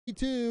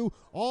2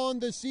 on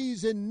the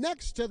season,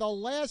 next to the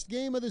last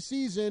game of the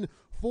season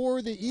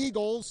for the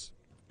Eagles.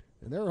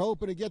 And they're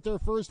hoping to get their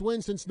first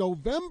win since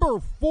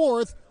November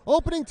 4th.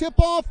 Opening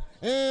tip-off,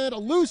 and a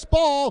loose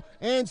ball,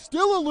 and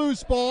still a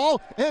loose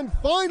ball, and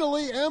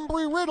finally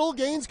Embry Riddle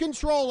gains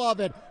control of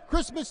it.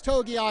 Christmas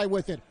Togiai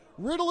with it.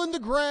 Riddle in the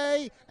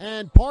gray,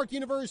 and Park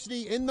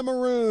University in the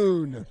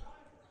maroon.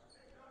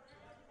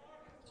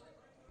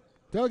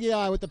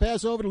 Togiai with the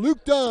pass over to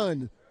Luke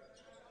Dunn.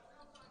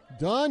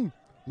 Dunn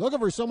looking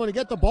for someone to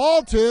get the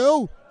ball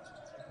to,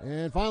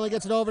 and finally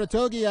gets it over to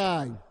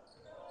Togiai.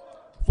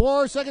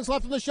 4 seconds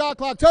left on the shot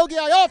clock.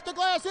 Togiai off the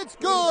glass. It's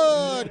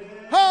good.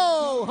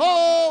 Ho,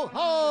 ho,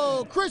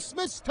 ho.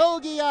 Christmas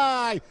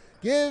Togiai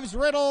gives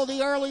Riddle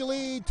the early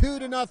lead,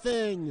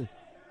 2-0.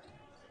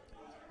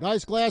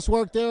 Nice glass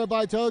work there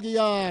by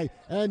Togiai.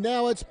 And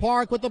now it's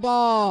Park with the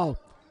ball.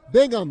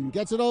 Bingham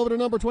gets it over to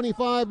number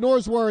 25,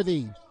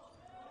 Norsworthy.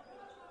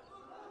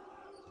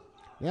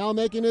 Now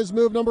making his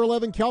move, number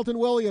 11, Kelton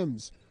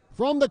Williams.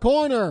 From the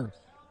corner.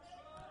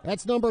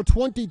 That's number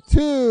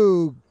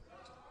 22,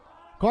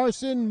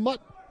 Carson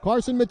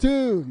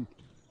Mattoon.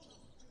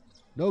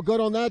 No good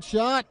on that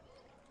shot.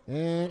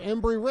 And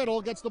Embry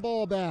Riddle gets the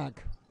ball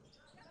back.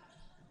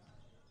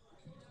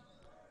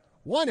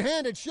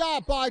 One-handed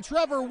shot by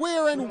Trevor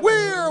Weir, and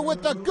Weir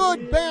with the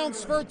good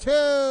bounce for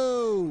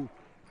 2.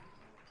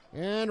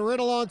 And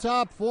Riddle on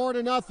top,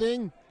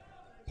 4-0.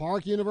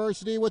 Park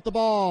University with the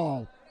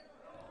ball.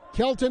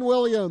 Kelton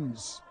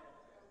Williams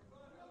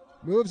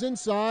moves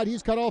inside.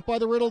 He's cut off by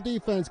the Riddle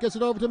defense. Gets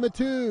it over to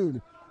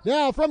Mattoon.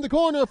 Now from the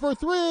corner for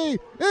 3.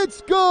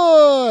 It's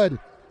good.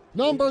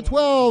 Number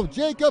 12,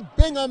 Jacob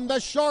Bingham, the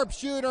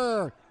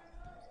sharpshooter,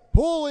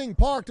 pulling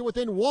Park to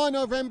within 1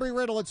 of Embry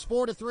Riddle. It's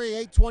 4-3,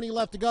 8:20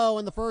 left to go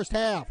in the first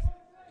half.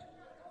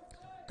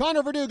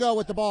 Connor Verdugo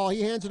with the ball.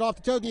 He hands it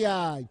off to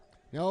Togiai.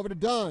 Now over to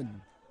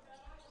Dunn.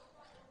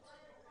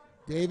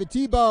 David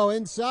Tebow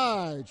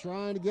inside,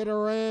 trying to get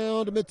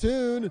around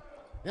Mattoon.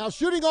 Now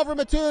shooting over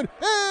Mattoon,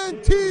 and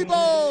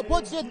Tebow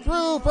puts it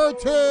through for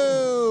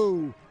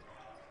 2.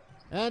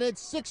 And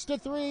it's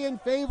 6-3 in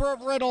favor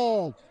of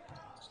Riddle.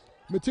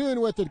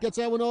 Mattoon with it, gets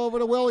that one over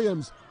to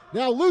Williams.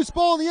 Now loose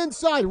ball on the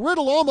inside.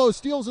 Riddle almost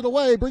steals it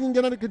away. Bringing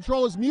it under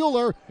control is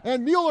Mueller.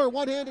 And Mueller,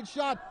 one-handed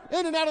shot,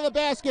 in and out of the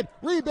basket.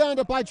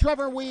 Rebounded by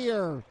Trevor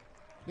Weir.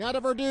 Now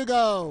to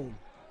Verdugo.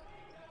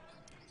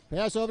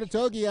 Pass over to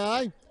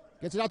Togiai.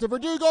 Gets it out to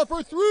Verdugo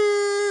for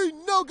 3.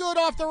 No good,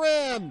 off the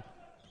rim.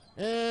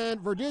 And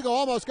Verdugo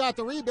almost got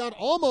the rebound,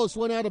 almost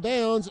went out of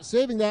bounds.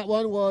 Saving that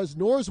one was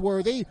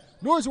Norsworthy.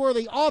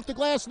 Norsworthy off the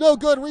glass, no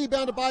good,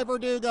 rebounded by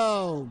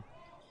Verdugo.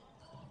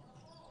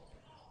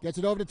 Gets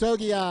it over to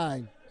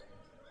Togiai.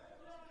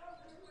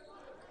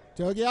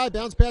 Togiai,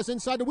 bounce pass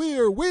inside to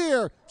Weir.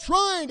 Weir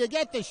trying to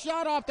get the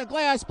shot off the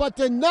glass, but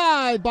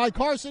denied by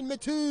Carson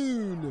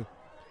Mattoon.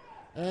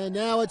 And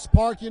now it's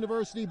Park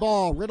University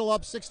ball. Riddle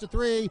up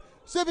 6-3.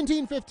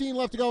 17:15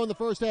 left to go in the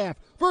first half.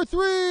 For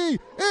 3,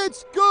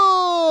 it's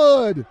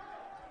good!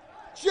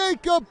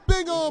 Jacob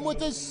Bingham with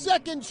his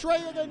second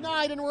tray of the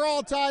night, and we're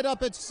all tied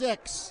up at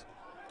 6.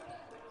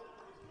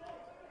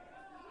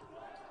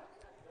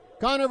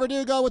 Connor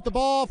Verdugo with the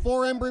ball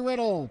for Embry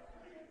Riddle.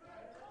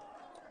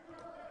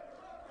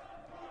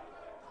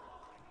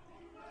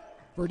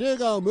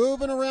 Verdugo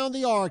moving around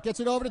the arc, gets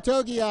it over to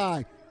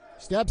Togiai.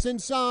 Steps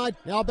inside,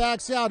 now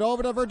backs out,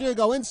 over to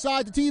Verdugo,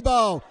 inside to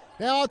Tebow.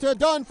 Now to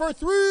Dunn for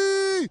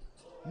 3.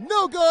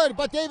 No good,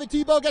 but David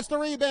Tebow gets the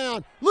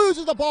rebound.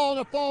 Loses the ball,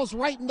 and it falls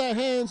right in the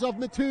hands of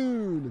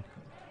Mattoon.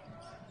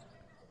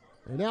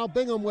 And now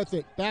Bingham with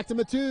it. Back to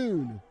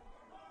Mattoon.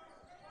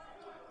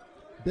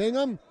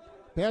 Bingham,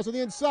 pass to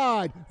the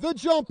inside. The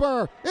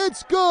jumper.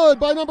 It's good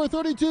by number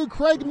 32,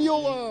 Craig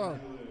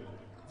Mueller.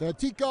 The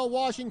Tico,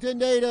 Washington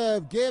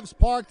native gives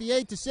Park the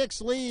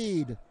 8-6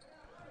 lead.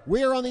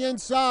 Weir on the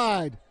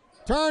inside.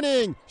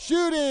 Turning,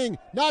 shooting,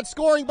 not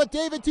scoring, but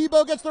David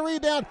Tebow gets the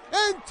rebound,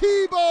 and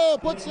Tebow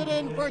puts it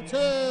in for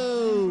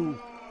 2.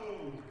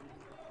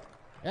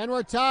 And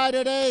we're tied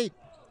at 8.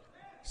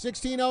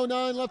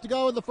 16:09 left to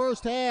go in the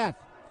first half.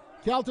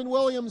 Kelton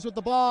Williams with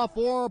the ball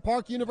for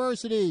Park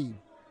University.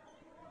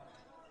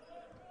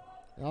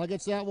 Now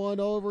gets that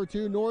one over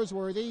to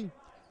Norsworthy.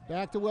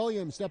 Back to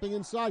Williams, stepping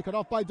inside, cut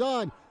off by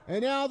Dunn.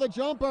 And now the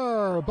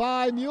jumper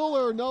by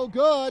Mueller, no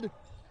good.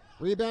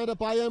 Rebounded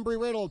by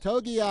Embry Riddle.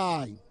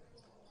 Togiai.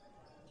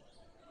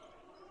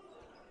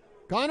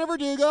 Connor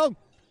Verdugo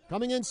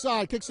coming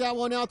inside, kicks that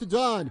one out to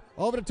Dunn.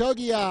 Over to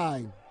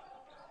Togiai.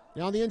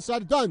 Now on the inside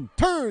to Dunn.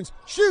 Turns,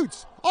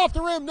 shoots, off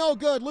the rim, no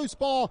good. Loose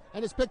ball,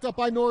 and it's picked up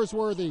by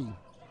Norsworthy.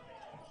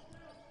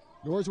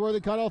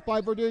 Norsworthy cut off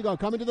by Verdugo.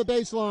 Coming to the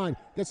baseline.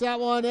 Gets that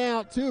one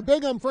out to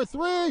Bingham for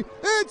 3.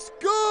 It's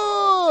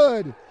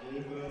good!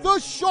 The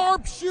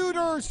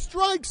sharpshooter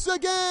strikes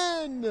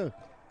again!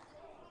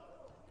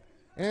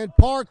 And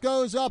Park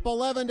goes up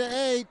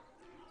 11-8.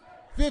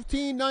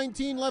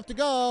 15:19 left to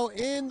go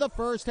in the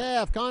first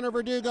half. Connor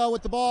Verdugo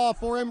with the ball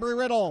for Embry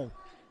Riddle.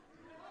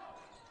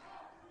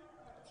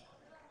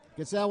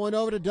 Gets that one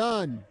over to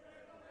Dunn.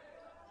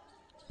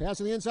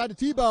 Passing the inside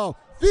to Tebow.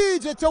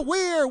 Feeds it to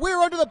Weir. Weir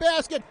under the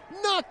basket.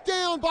 Knocked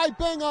down by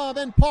Bingham.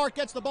 And Park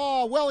gets the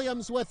ball.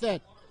 Williams with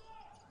it.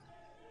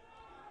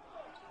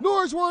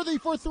 Norsworthy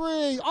for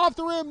three. Off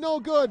the rim, no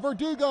good.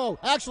 Verdugo.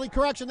 Actually,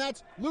 correction,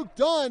 that's Luke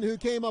Dunn who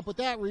came up with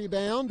that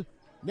rebound.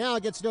 Now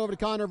it gets it over to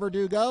Connor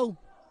Verdugo.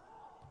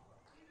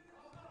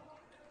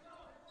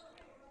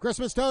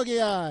 Christmas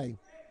Togiai.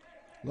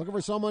 Looking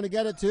for someone to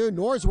get it to.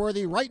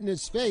 Norsworthy right in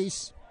his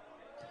face.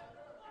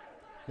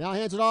 Now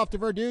hands it off to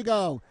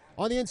Verdugo.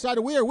 On the inside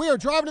of Weir. Weir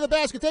driving to the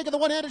basket, taking the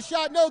one-handed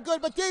shot. No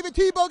good, but David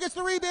Tebow gets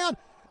the rebound.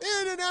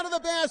 In and out of the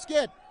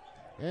basket.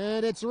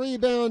 And it's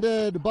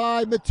rebounded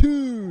by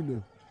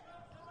Mattoon.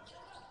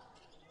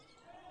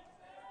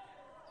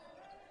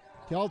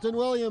 Kelton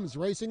Williams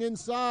racing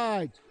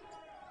inside.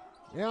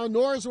 Now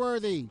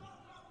Norsworthy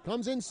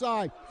comes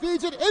inside.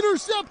 Feeds it.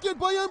 Intercepted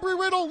by Embry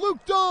Riddle. Luke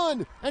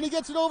Dunn. And he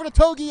gets it over to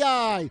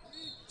Togiai.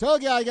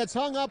 Togiai gets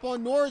hung up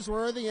on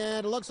Norsworthy,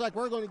 and it looks like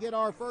we're going to get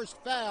our first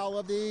foul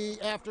of the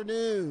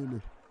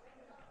afternoon.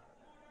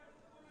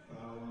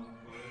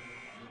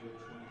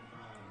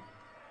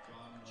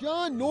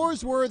 John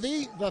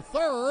Norsworthy, the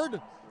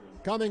third,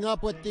 coming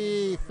up with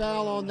the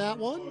foul on that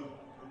one.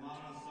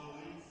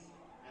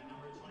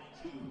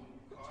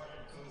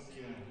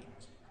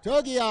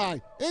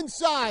 Togiai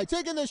inside,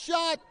 taking the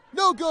shot,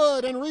 no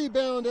good, and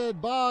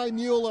rebounded by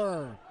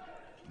Mueller.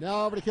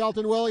 Now over to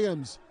Kelton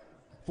Williams.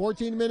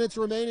 14 minutes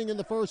remaining in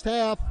the first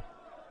half.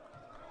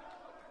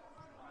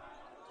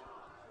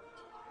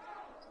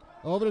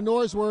 Over to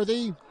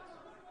Norsworthy.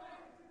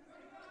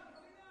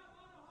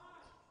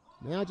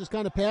 Now just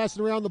kind of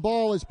passing around the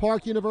ball is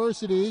Park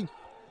University.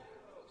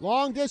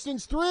 Long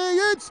distance three,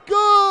 it's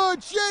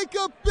good!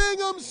 Jacob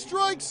Bingham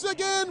strikes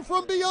again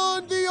from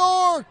beyond the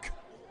arc.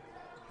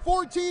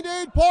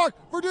 14-8 Park.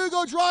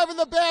 Verdugo driving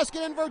the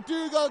basket, and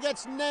Verdugo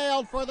gets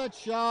nailed for the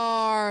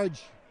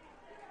charge.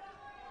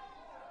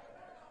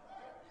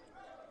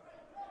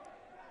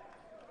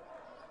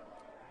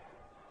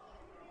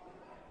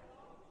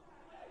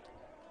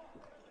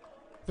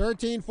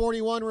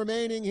 .41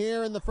 remaining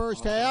here in the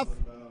first half.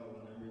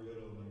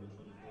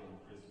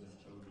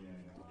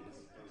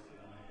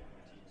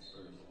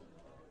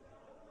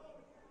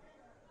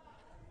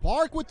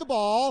 Park with the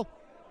ball.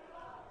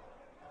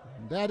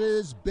 That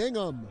is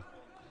Bingham.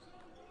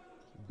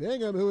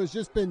 Bingham, who has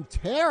just been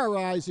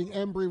terrorizing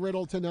Embry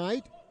Riddle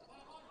tonight.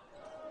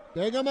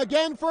 Bingham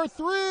again for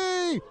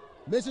three.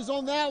 Misses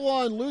on that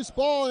one. Loose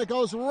ball, and it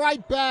goes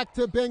right back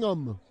to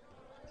Bingham.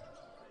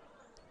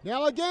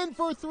 Now again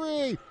for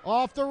three.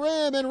 Off the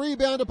rim and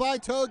rebounded by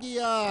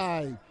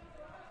Togiai.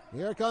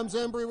 Here comes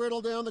Embry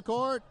Riddle down the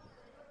court.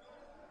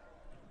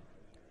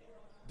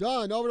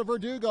 Dunn over to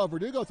Verdugo.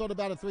 Verdugo thought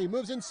about a three.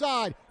 Moves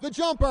inside. The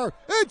jumper.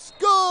 It's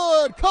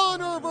good.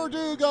 Connor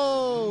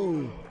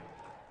Verdugo.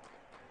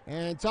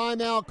 And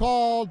timeout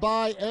called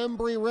by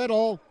Embry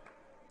Riddle.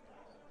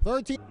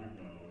 13.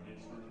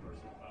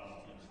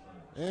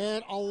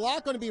 And a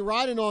lot going to be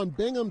riding on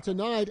Bingham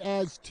tonight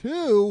as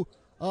two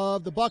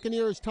of the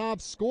Buccaneers' top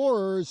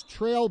scorers,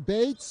 Trail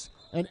Bates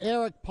and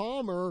Eric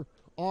Palmer,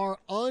 are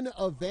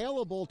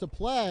unavailable to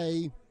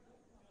play.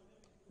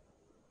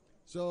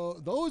 So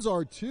those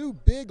are two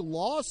big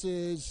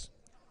losses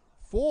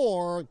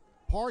for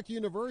Park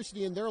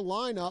University in their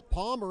lineup.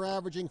 Palmer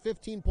averaging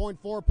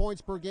 15.4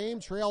 points per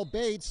game. Trail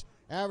Bates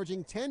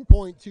averaging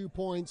 10.2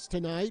 points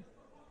tonight.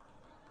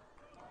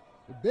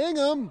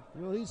 Bingham,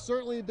 he's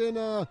certainly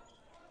been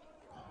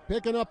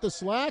picking up the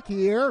slack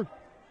here.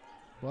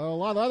 Well, a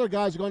lot of other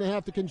guys are going to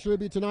have to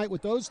contribute tonight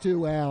with those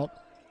two out.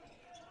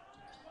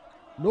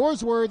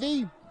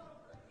 Norsworthy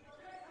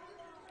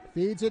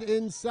feeds it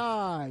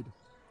inside.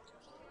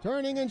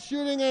 Turning and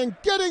shooting and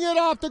getting it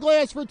off the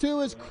glass for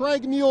two is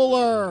Craig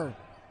Mueller.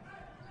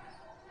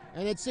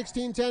 And it's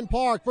 16-10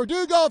 Park.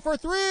 Verdugo for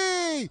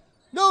three.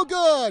 No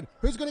good.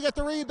 Who's going to get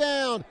the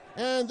rebound?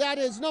 And that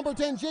is number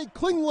 10, Jake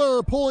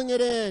Klingler, pulling it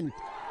in.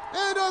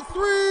 And a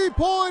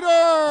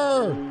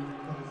three-pointer.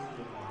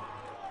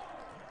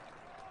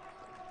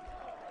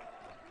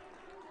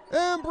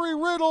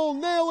 Embry Riddle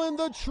nailing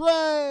the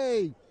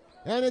tray.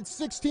 And it's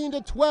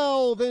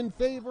 16-12 in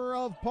favor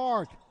of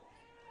Park.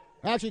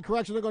 Actually,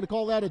 correction, they're going to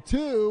call that a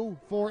two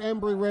for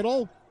Embry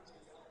Riddle.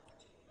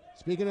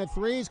 Speaking of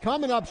threes,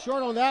 coming up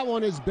short on that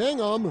one is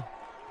Bingham.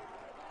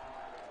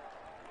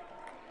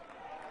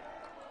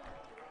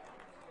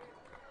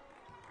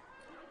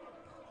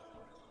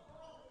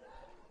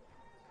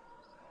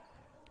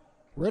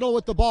 Riddle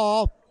with the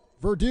ball.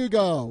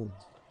 Verdugo.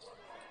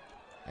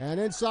 And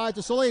inside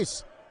to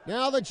Solis.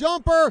 Now the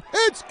jumper.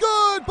 It's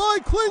good by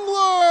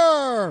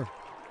Klingler.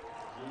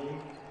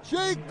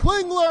 Jake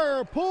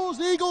Klingler pulls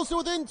the Eagles to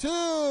within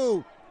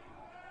two.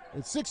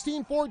 It's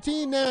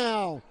 16-14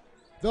 now.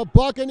 The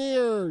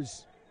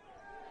Buccaneers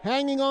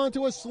hanging on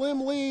to a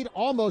slim lead.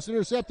 Almost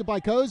intercepted by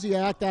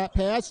Koziak. That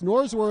pass.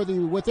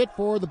 Norsworthy with it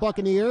for the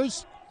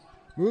Buccaneers.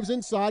 Moves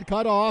inside.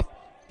 Cut off.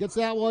 Gets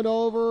that one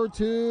over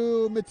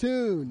to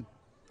Mattoon.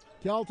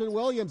 Kelton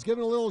Williams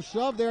giving a little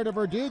shove there to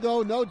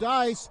Verdugo. No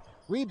dice.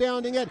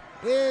 Rebounding it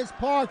is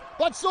Park.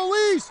 But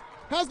Solis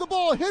has the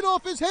ball hit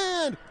off his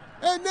hand.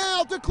 And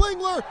now to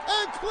Klingler,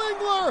 and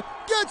Klingler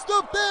gets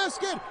the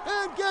basket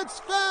and gets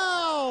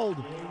fouled.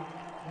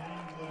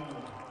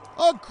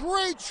 A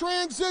great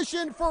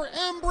transition for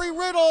Embry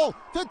Riddle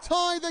to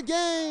tie the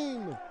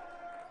game.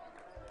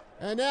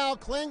 And now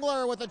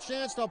Klingler with a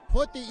chance to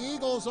put the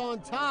Eagles on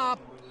top,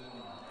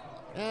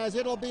 as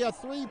it'll be a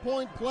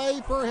three-point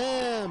play for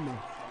him.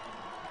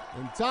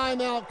 And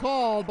timeout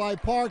called by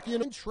Park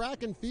Union.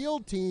 Track and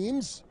field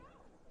teams.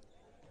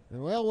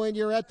 And well, when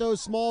you're at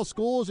those small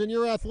schools and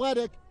you're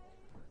athletic,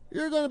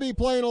 you're going to be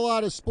playing a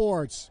lot of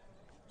sports.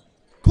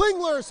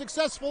 Klingler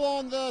successful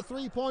on the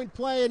three-point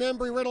play, and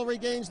Embry Riddle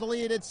regains the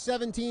lead at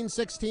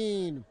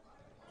 17-16.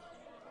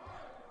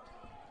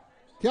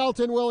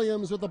 Kelton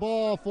Williams with the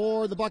ball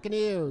for the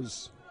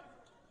Buccaneers.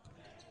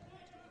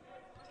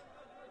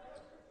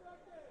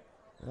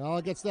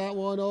 Well, gets that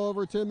one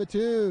over to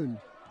Mattoon.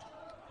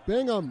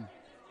 Bingham.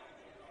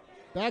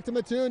 Back to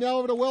Mattoon, now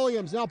over to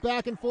Williams. Now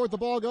back and forth the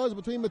ball goes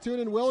between Mattoon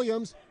and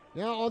Williams.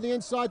 Now on the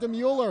inside to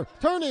Mueller.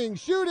 Turning,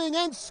 shooting,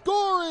 and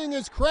scoring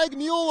is Craig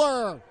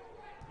Mueller.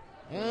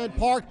 And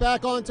Park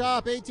back on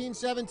top,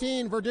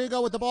 18-17.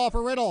 Verdugo with the ball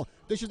for Riddle.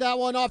 Dishes that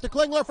one off to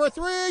Klingler for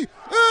three.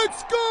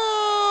 It's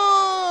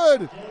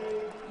good!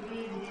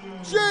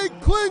 Jake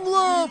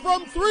Klingler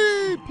from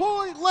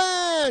three-point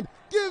land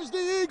gives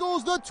the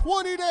Eagles the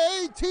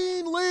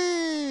 20-18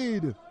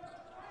 lead.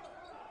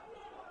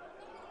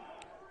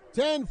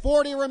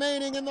 10:40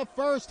 remaining in the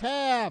first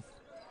half.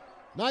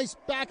 Nice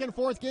back and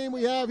forth game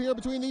we have here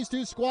between these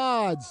two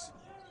squads.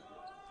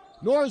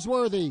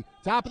 Norsworthy,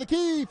 top of the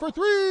key for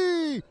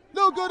three.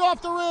 No good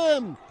off the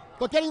rim.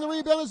 But getting the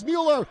rebound is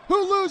Mueller,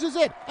 who loses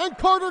it. And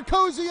Carter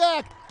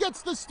Koziak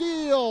gets the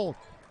steal.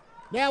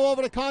 Now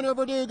over to Connor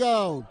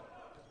Verdugo.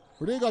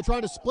 Verdugo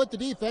trying to split the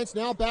defense.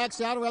 Now backs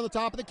out around the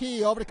top of the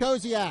key. Over to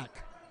Koziak.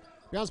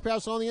 Bounce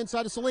pass on the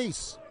inside of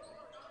Solis.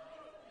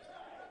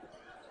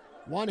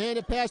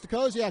 One-handed pass to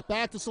Koziak.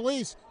 Back to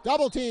Solis.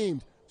 Double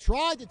teamed.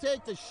 Tried to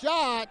take the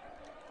shot.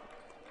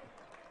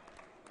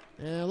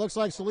 And it looks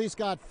like Solis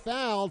got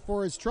fouled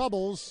for his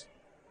troubles.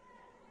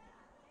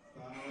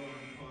 Foul on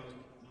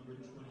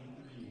number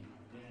 23,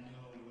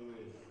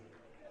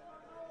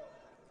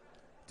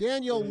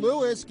 Daniel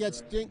Lewis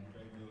gets dinked.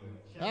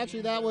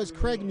 Actually, that was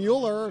Craig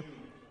Mueller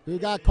who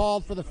got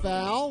called for the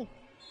foul.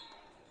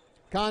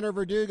 Connor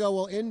Verdugo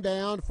will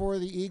inbound for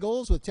the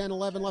Eagles with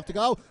 10-11 left to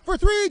go. For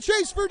three,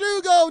 Chase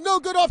Verdugo. No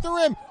good off the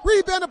rim.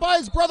 Rebounded by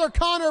his brother,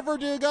 Connor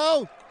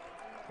Verdugo.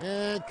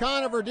 And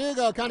Connor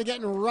Verdugo kind of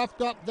getting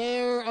roughed up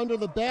there under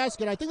the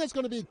basket. I think that's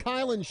going to be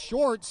Kylan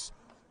Shorts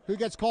who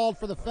gets called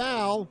for the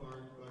foul.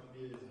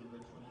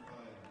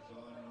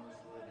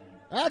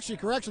 Actually,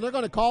 correction, they're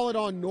going to call it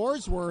on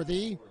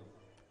Norsworthy.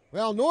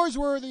 Well,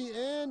 Norsworthy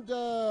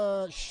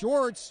and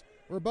Shorts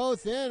were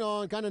both in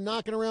on kind of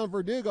knocking around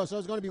Verdugo, so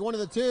it's going to be one of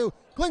the two.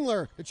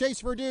 Klingler to chase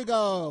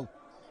Verdugo.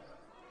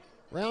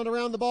 Round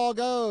around the ball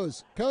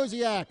goes.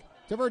 Koziak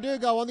to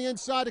Verdugo on the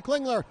inside to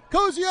Klingler.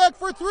 Koziak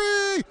for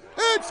three.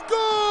 It's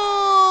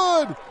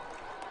good!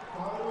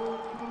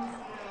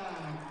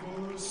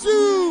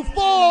 Sioux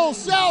Falls,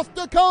 South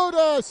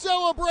Dakota,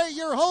 celebrate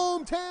your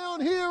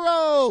hometown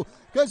hero,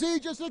 because he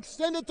just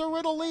extended the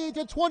Riddle lead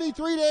to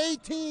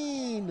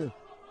 23-18.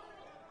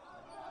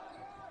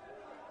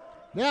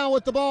 Now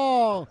with the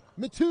ball,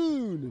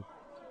 Mattoon.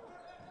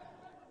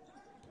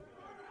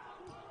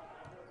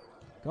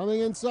 Coming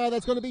inside,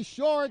 that's going to be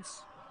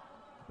Shorts.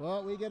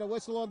 But we get a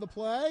whistle on the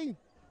play.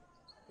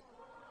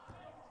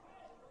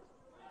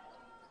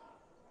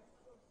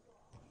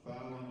 Foul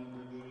on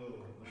number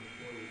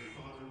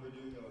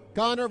 40,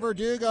 Connor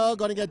Verdugo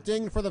going to get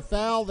dinged for the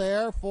foul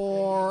there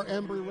for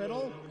Embry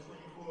Riddle. Number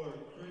 24,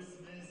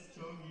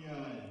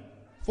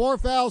 4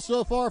 fouls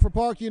so far for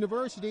Park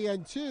University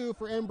and 2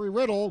 for Embry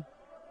Riddle.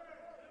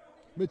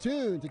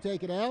 Mattoon to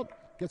take it out.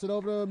 Gets it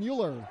over to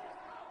Mueller.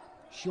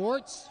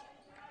 Shorts.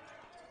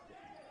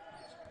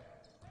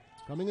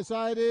 Coming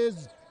inside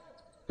is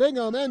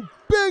Bingham, and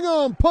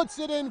Bingham puts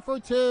it in for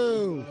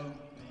 2.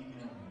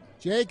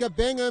 Jacob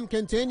Bingham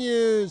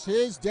continues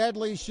his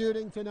deadly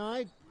shooting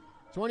tonight.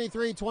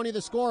 23-20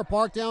 the score.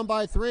 Park down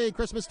by 3.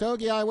 Christmas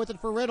Togiai with it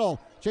for Riddle.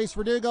 Chase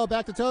Verdugo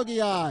back to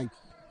Togiai.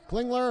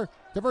 Klingler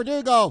to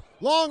Verdugo.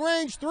 Long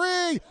range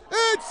 3.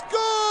 It's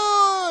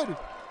good!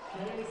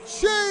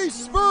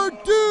 Chase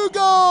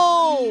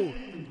Verdugo!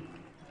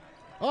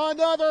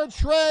 Another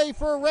tray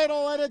for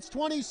Riddle, and it's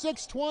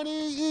 26-20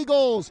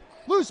 Eagles.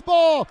 Loose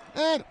ball,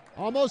 and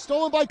almost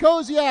stolen by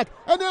Koziak.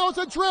 And now it's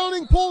a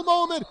drowning pool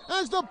moment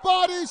as the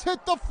bodies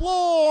hit the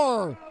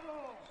floor.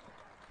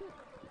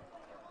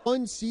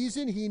 One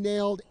season, he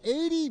nailed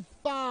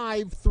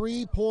 85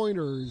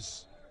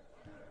 three-pointers.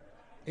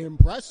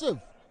 Impressive.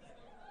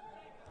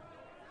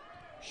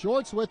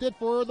 Shorts with it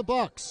for the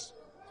Bucks.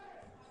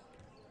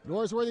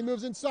 Norsworthy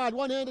moves inside.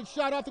 One-handed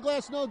shot off the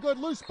glass, no good.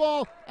 Loose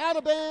ball, out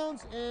of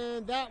bounds,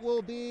 and that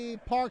will be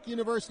Park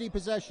University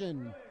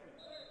possession.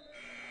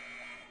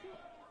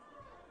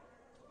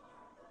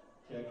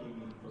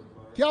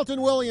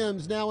 Kelton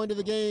Williams now into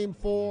the game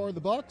for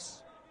the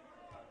Bucks.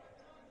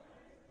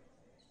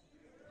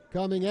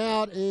 Coming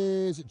out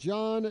is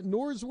John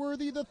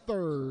Norsworthy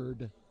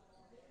III.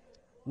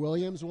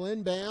 Williams will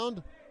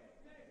inbound.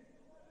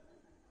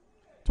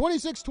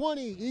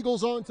 26-20,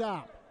 Eagles on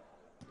top.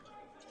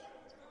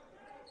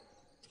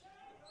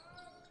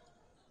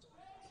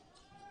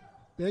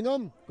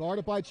 Bingham,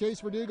 guarded by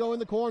Chase Verdugo in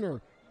the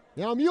corner.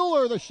 Now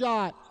Mueller the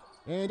shot,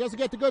 and doesn't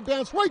get the good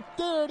bounce. Right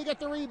there to get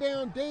the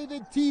rebound,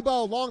 David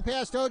Tebow. Long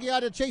pass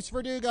Togiai to Chase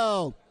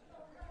Verdugo.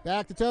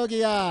 Back to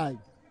Togiai.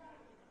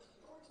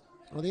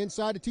 On the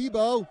inside to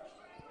Tebow.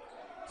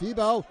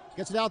 Tebow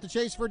gets it out to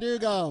Chase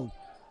Verdugo.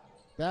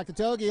 Back to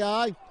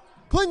Togiai.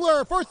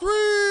 Klingler for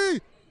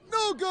three.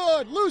 No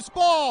good. Loose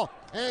ball.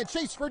 And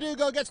Chase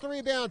Verdugo gets the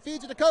rebound.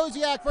 Feeds it to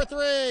Koziak for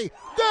three.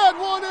 That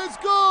one is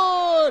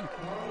good.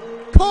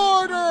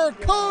 Carter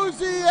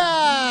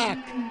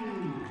Koziak.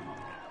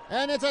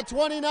 And it's a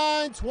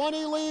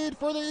 29-20 lead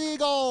for the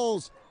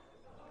Eagles.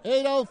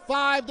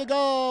 8:05 to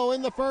go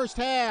in the first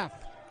half.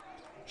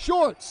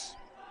 Shorts.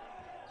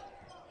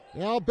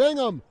 Now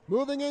Bingham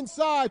moving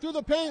inside through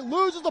the paint,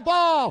 loses the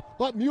ball,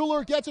 but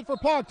Mueller gets it for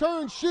Park,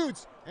 turns,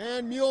 shoots,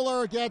 and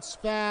Mueller gets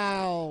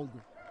fouled.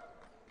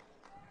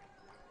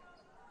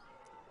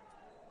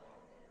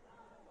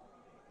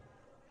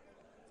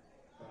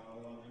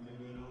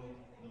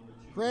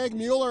 Craig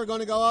Mueller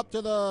going to go up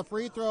to the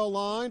free throw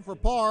line for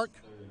Park.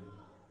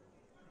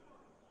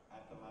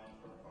 At the line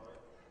for Park,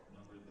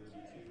 number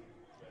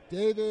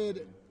 32.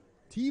 David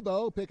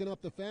Tebow picking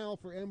up the foul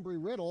for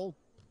Embry Riddle.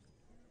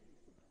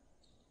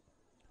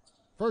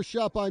 First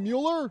shot by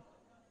Mueller,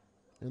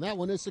 and that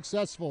one is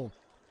successful.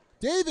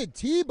 David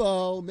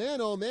Tebow, man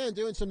oh man,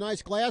 doing some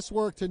nice glass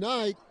work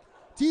tonight.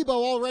 Tebow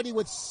already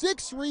with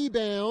 6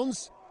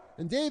 rebounds.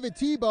 And David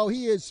Tebow,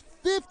 he is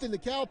 5th in the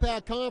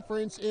CalPAC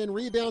Conference in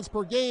rebounds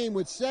per game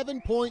with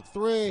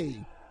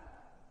 7.3.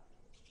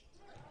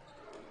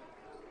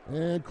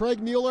 And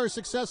Craig Mueller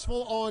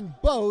successful on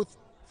both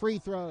free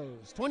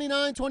throws.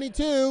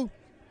 29-22,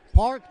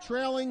 Park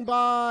trailing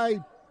by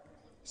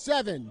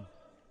 7.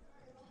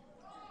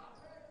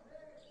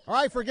 All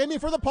right, forgive me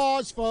for the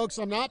pause, folks.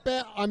 I'm not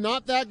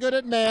that good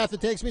at math.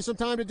 It takes me some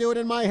time to do it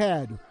in my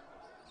head.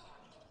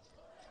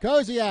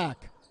 Koziak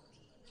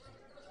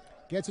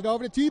gets it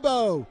over to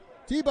Tebow.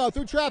 Tebow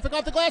through traffic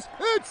off the glass.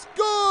 It's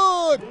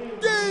good!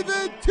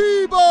 David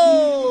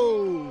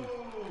Tebow!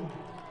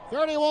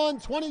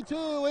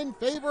 31-22 in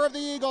favor of the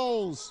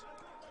Eagles.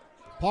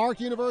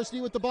 Park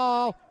University with the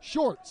ball.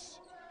 Shorts.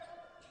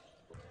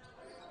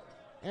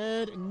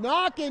 And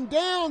knocking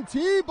down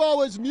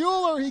Tebow is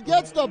Mueller. He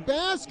gets the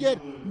basket.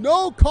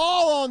 No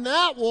call on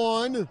that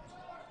one.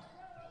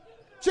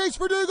 Chase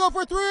Verdugo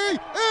for three.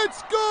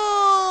 It's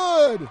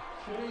good!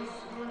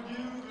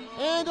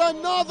 And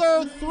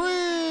another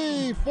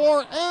three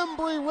for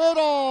Embry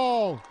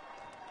Riddle.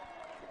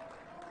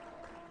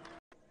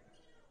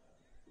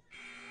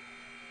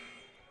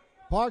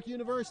 Park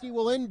University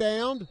will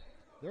inbound.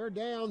 They're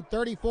down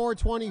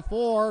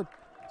 34-24.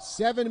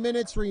 7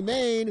 minutes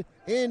remain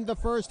in the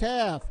first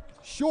half.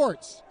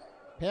 Shorts.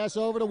 Pass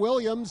over to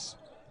Williams.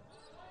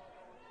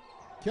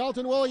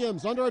 Kelton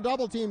Williams under a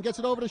double team gets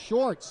it over to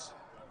Shorts.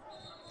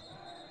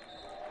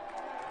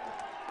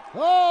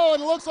 Oh,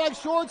 and it looks like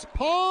Shorts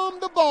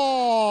palmed the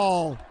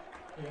ball.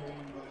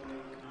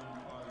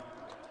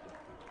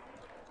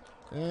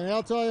 And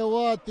I'll tell you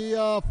what,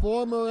 the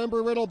former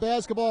Embry Riddle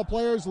basketball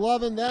players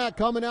loving that,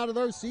 coming out of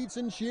their seats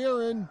and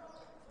cheering.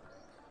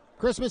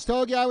 Christmas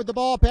Togiai with the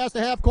ball past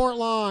the half-court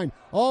line.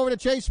 Over to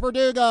Chase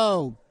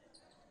Verdugo.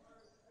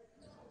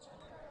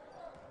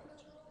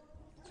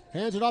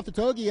 Hands it off to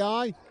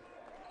Togiai.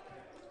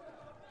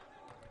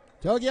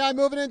 Togiai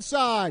moving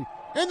inside.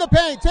 In the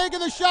paint, taking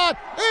the shot.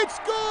 It's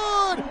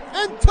good!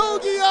 And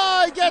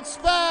Togiai gets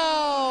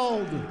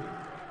fouled.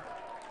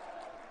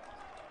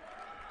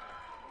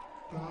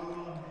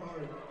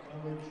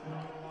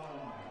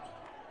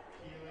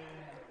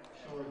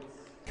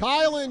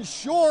 Kylan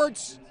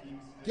Shorts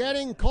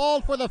getting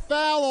called for the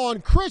foul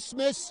on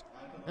Christmas.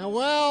 And,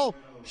 well,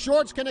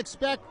 Shorts can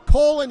expect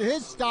coal in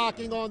his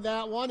stocking on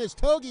that one as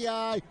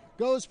Togiai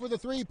goes for the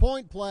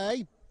three-point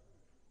play.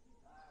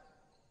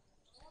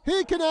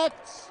 He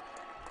connects.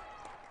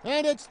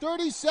 And it's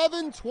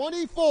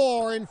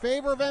 37-24 in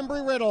favor of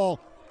Embry Riddle.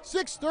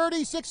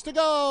 6:36 to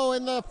go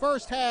in the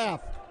first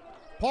half.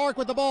 Park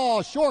with the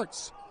ball.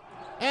 Shorts.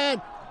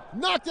 And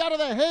knocked out of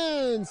the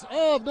hands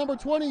of number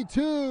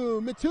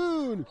 22,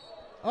 Mattoon.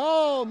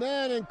 Oh,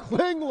 man, and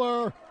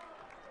Klingler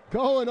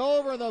going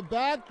over the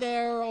back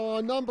there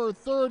on number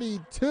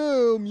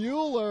 32,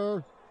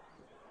 Mueller.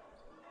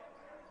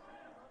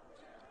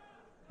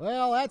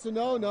 Well, that's a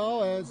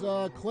no-no as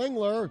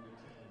Klingler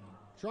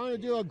trying to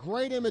do a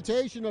great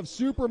imitation of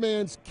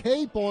Superman's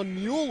cape on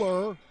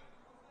Mueller.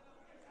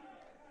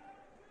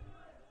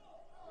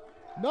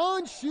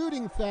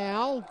 Non-shooting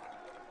foul.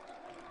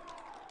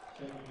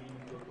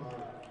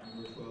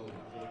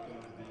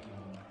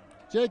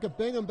 Jacob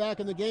Bingham back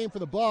in the game for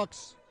the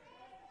Bucks.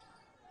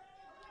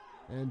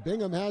 And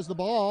Bingham has the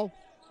ball.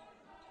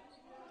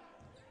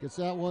 Gets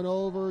that one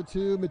over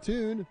to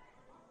Mattoon.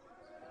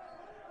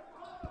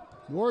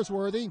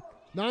 Norsworthy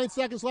 9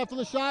 seconds left on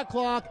the shot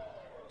clock.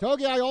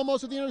 Togiai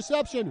almost with the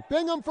interception.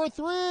 Bingham for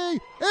three.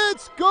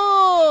 It's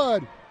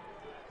good.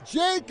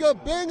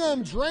 Jacob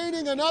Bingham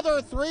draining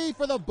another three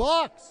for the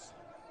Bucks.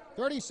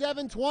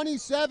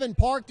 37-27.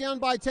 Park down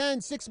by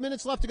 10. 6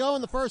 minutes left to go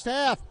in the first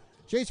half.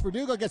 Chase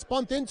Verdugo gets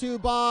bumped into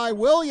by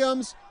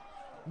Williams.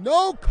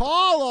 No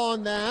call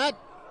on that.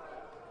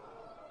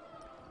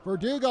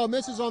 Verdugo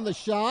misses on the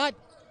shot.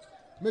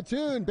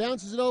 Mattoon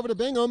bounces it over to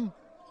Bingham.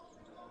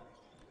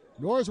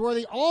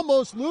 Norsworthy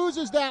almost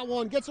loses that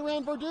one. Gets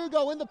around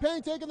Verdugo in the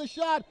paint, taking the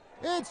shot.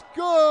 It's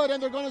good,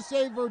 and they're going to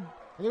say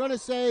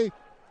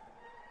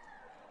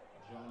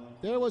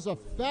there was a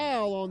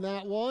foul on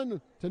that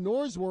one to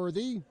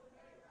Norsworthy.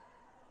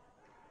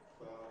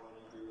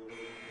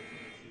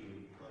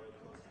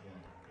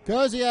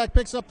 Koziak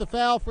picks up the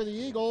foul for the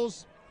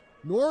Eagles.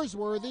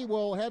 Norsworthy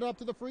will head up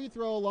to the free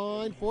throw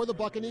line for the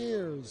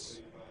Buccaneers.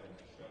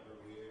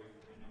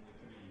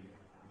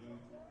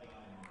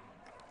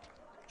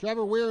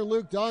 Trevor Weir and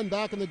Luke Dunn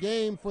back in the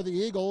game for the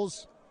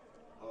Eagles.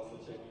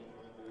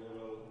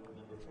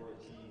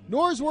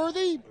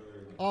 Norsworthy,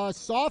 a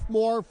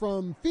sophomore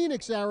from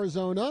Phoenix,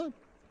 Arizona,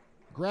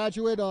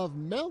 graduate of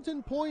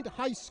Mountain Point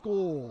High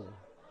School.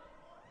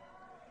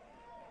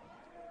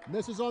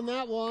 Misses on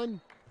that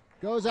one.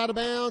 Goes out of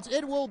bounds.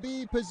 It will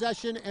be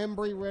possession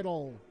Embry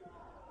Riddle.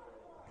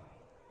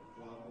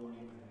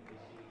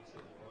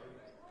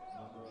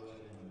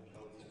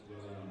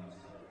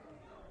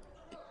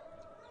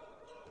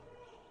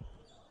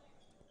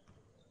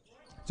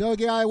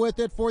 Togiai with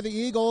it for the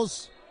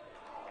Eagles.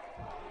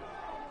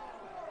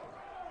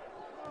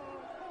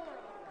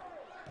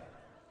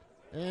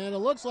 And it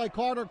looks like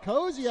Carter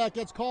Koziak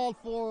gets called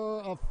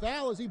for a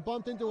foul as he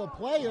bumped into a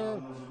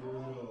player.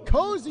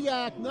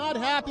 Koziak not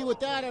happy with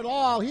that at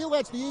all. He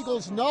lets the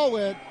Eagles know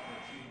it.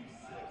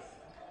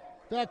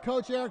 That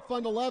Coach Eric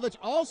Fundalevich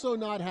also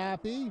not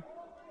happy.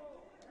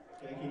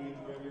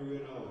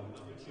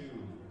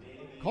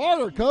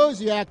 Carter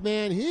Koziak,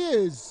 man,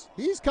 he's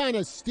kind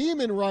of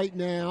steaming right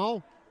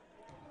now.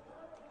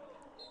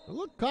 It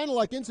looked kind of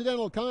like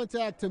incidental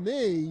contact to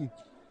me.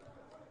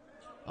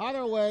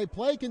 Either way,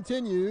 play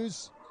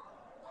continues.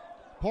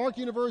 Park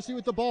University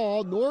with the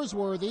ball.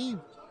 Norsworthy.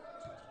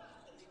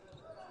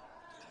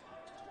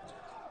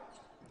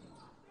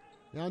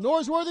 Now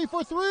Norsworthy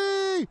for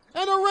three.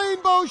 And a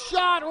rainbow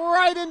shot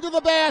right into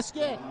the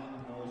basket.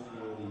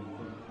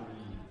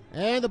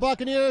 And the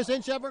Buccaneers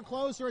inch ever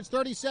closer. It's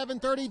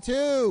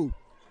 37-32.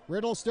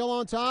 Riddle still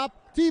on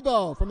top.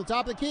 Tebow from the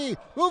top of the key.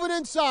 Moving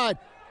inside.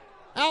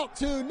 Out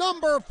to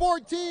number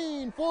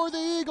 14 for the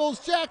Eagles,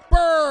 Jack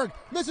Berg.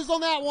 Misses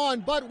on that one,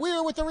 but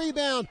Weir with the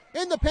rebound.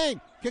 In the paint.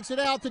 Kicks it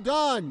out to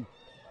Dunn.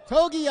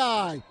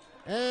 Togiai.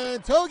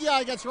 And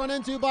Togiai gets run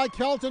into by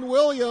Kelton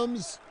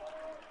Williams.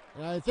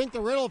 And I think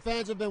the Riddle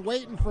fans have been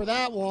waiting for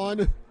that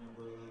one.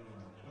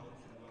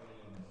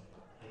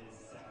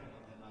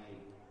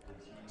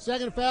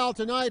 Second foul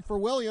tonight for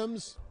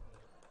Williams.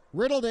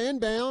 Riddle to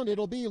inbound.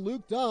 It'll be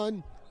Luke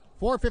Dunn.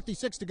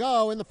 4:56 to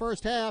go in the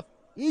first half.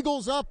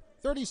 Eagles up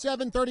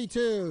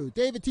 37-32.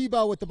 David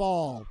Tebow with the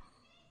ball.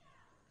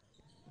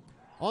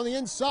 On the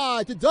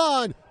inside to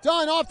Dunn.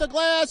 Dunn off the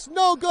glass.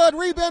 No good.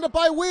 Rebounded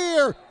by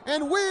Weir.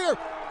 And Weir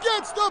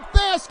gets the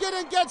basket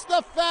and gets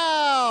the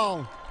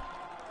foul.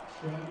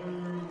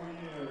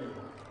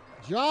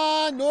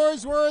 John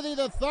Norsworthy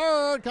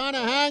III kind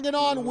of hanging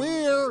on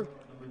Weir.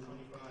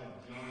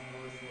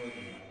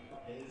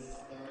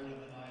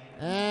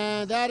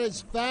 And that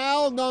is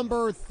foul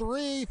number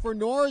 3 for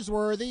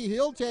Norsworthy.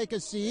 He'll take a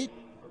seat.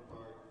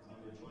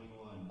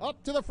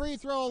 Up to the free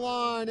throw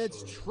line,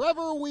 it's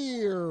Trevor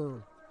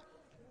Weir.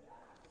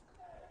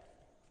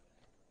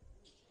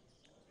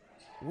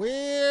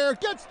 Weir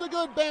gets the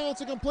good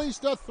bounce and completes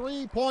the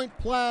three-point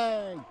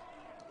play.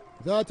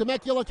 The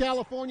Temecula,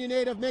 California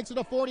native makes it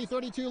a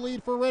 40-32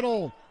 lead for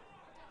Riddle.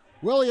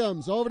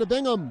 Williams over to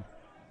Bingham.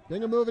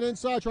 Bingham moving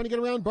inside, trying to get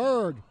around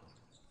Berg.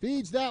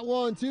 Feeds that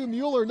one to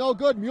Mueller. No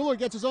good. Mueller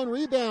gets his own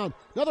rebound.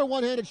 Another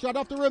one-handed shot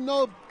off the rim.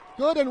 No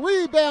good. And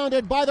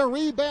rebounded by the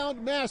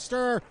rebound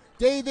master,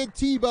 David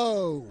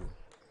Tebow.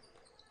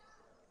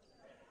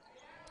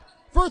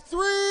 For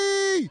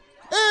three.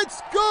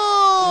 It's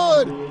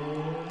good.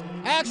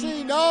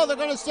 Actually, no, they're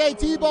going to say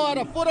Tebow had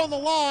a foot on the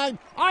line.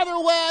 Either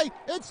way,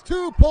 it's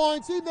 2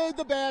 points. He made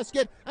the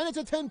basket, and it's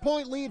a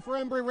 10-point lead for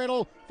Embry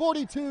Riddle,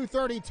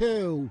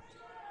 42-32.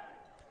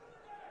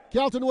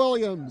 Kelton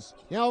Williams,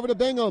 now over to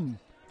Bingham,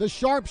 the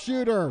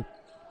sharpshooter.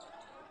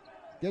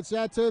 Gets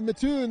that to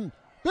Mattoon.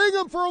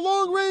 Bingham for a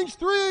long-range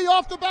three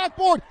off the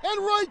backboard, and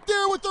right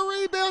there with the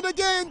rebound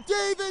again,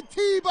 David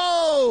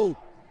Tebow.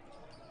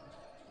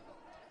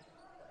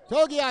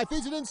 Togiai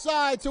feeds it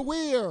inside to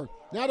Weir.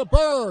 Now to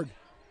Berg.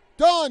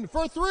 Dunn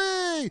for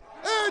three.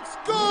 It's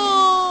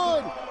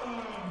good!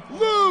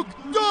 Luke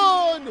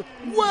Dunn!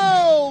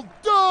 Well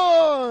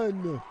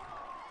done!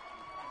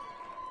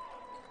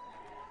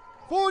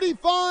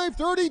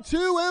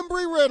 45-32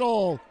 Embry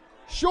Riddle.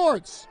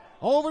 Shorts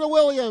over to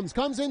Williams.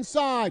 Comes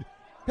inside.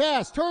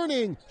 Pass,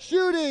 turning,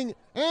 shooting,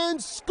 and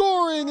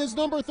scoring is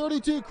number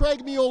 32,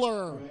 Craig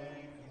Mueller.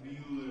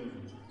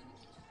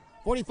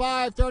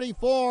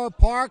 45-34,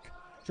 Park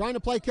trying to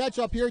play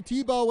catch-up here.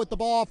 Tebow with the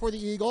ball for the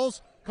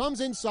Eagles.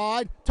 Comes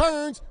inside,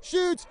 turns,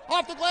 shoots,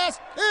 off the glass.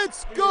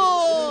 It's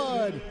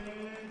good!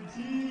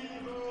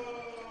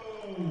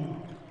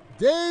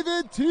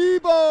 David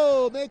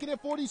Tebow making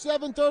it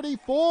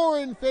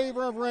 47-34 in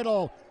favor of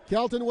Riddle.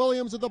 Kelton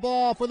Williams with the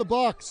ball for the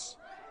Bucks.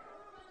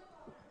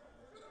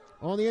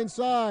 On the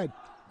inside,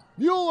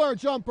 Mueller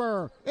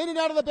jumper, in and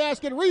out of the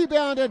basket,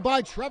 rebounded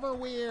by Trevor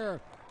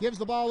Weir. Gives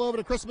the ball over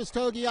to Christmas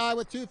Togiai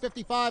with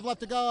 2:55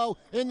 left to go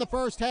in the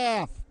first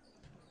half.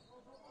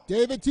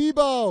 David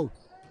Tebow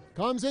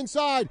comes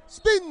inside,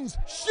 spins,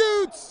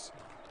 shoots,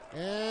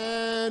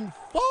 and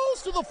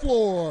falls to the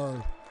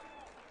floor.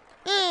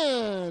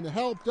 And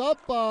helped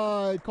up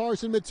by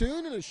Carson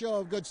Mattoon in a show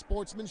of good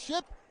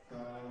sportsmanship.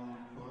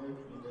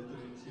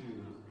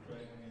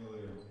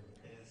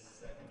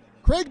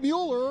 Craig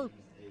Mueller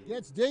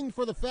gets dinged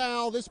for the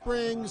foul. This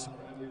brings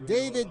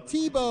David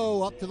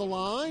Tebow up to the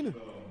line.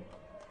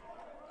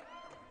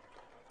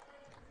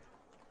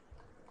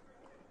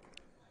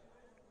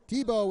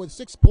 Tebow with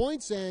 6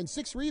 points and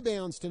 6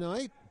 rebounds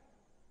tonight.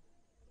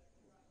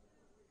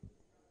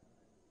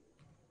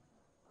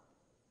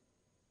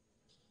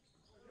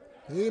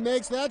 He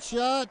makes that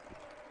shot.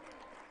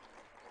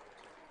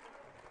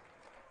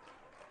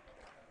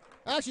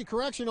 Actually,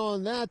 correction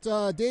on that.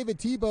 David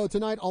Tebow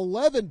tonight,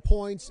 11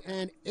 points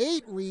and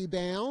 8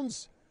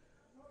 rebounds.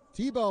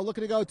 Tebow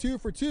looking to go 2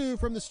 for 2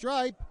 from the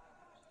stripe.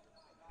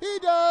 He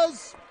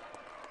does.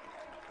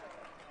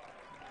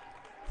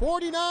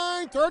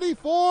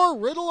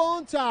 49-34, Riddle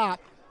on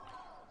top.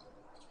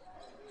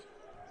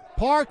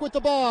 Park with the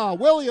ball.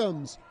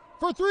 Williams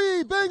for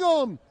 3.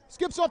 Bingham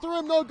skips off the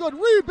rim, no good.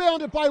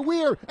 Rebounded by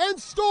Weir and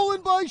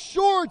stolen by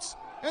Shorts.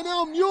 And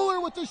now Mueller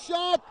with the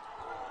shot.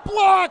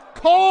 Block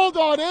called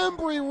on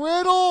Embry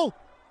Riddle.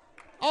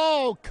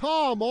 Oh,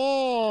 come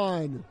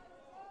on.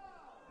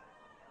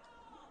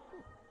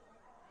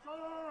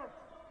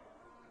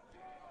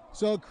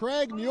 So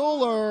Craig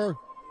Mueller,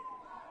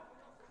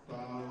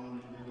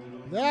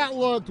 that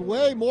looked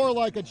way more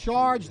like a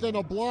charge than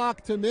a block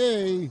to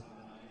me.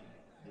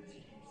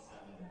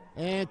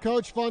 And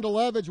Coach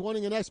Fundalevich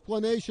wanting an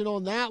explanation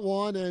on that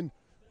one. And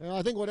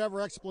I think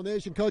whatever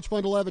explanation Coach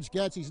Fundalevich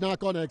gets, he's not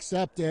going to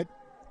accept it.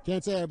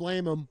 Can't say I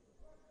blame him.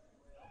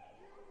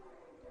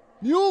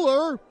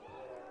 Mueller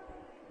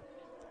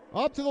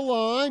up to the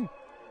line.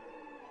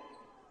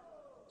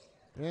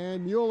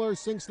 And Mueller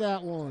sinks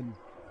that one.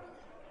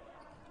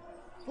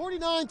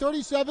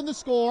 49-37 the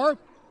score.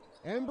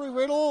 Embry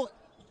Riddle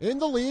in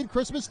the lead.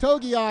 Christmas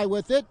Togiai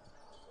with it.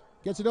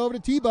 Gets it over to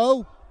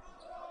Tebow.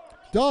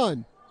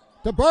 Dunn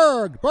to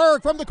Berg.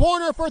 Berg from the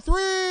corner for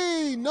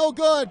 3. No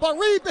good, but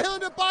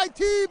rebounded by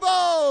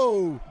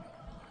Tebow.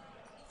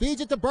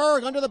 Feeds it to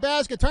Berg under the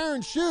basket.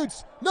 Turns,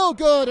 shoots. No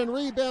good, and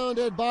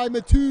rebounded by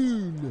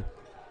Mattoon.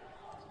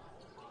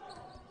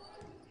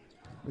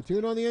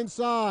 Mattoon on the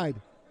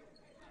inside.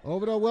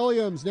 Over to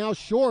Williams. Now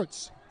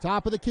Shorts.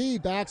 Top of the key.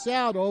 Backs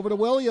out. Over to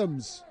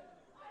Williams.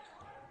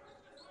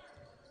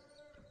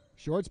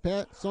 Shorts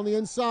pass on the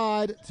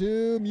inside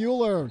to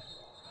Mueller.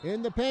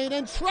 In the paint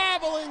and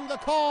traveling the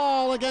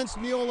call against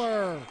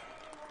Mueller.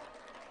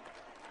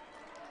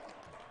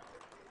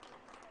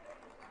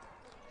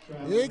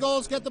 The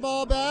Eagles get the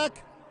ball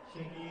back.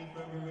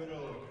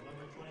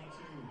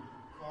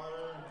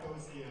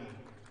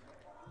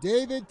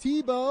 David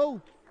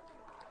Tebow.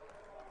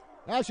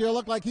 Actually, it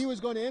looked like he was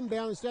going to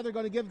inbound. Instead, they're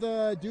going to give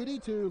the duty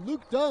to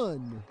Luke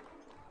Dunn.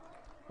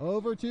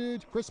 Over to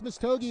Christmas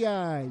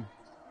Togiai.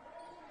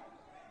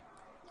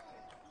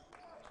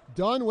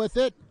 Dunn with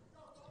it.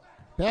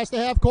 Past the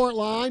half-court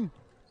line.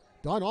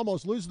 Dunn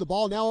almost loses the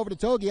ball. Now over to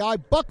Togiai.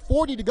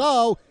 $1:40 to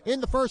go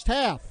in the first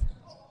half.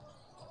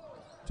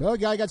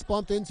 Togiai gets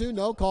bumped into.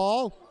 No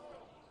call.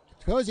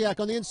 Koziak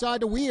on the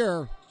inside to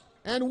Weir.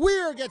 And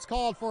Weir gets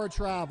called for a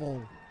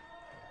travel.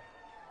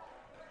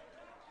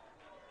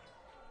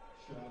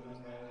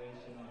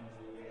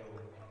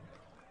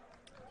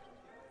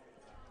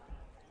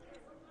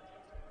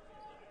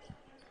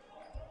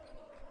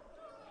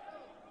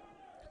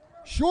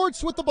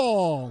 Shorts with the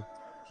ball.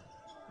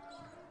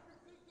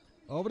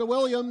 Over to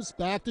Williams.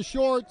 Back to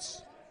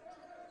Shorts.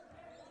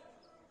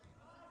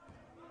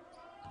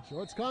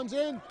 Shorts comes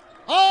in.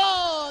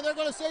 Oh, they're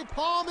going to say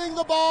palming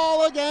the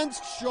ball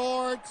against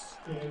Shorts.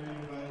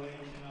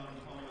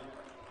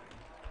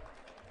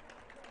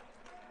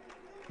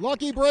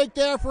 Lucky break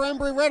there for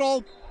Embry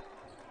Riddle.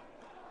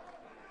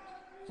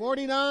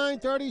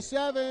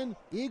 49-37.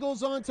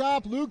 Eagles on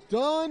top. Luke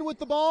Dunn with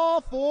the ball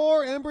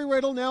for Embry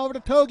Riddle. Now over to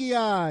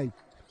Togiai.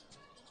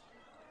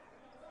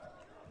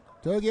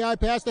 Togiai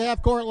past the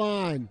half-court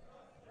line.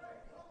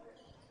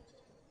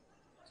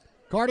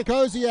 Carter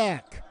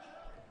Koziak.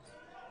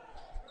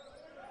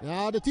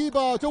 Now to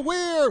Tebow, to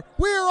Weir.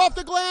 Weir off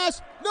the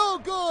glass. No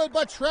good,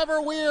 but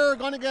Trevor Weir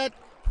going to get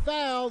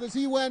fouled as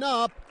he went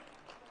up.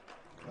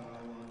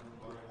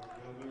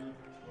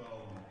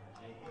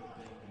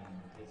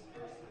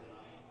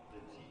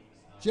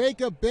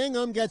 Jacob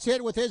Bingham gets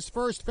hit with his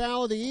first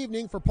foul of the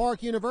evening for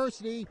Park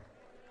University.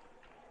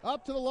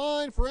 Up to the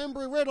line for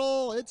Embry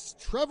Riddle, it's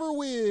Trevor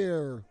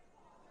Weir.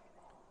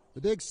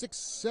 The big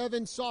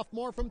 6'7"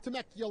 sophomore from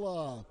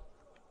Temecula.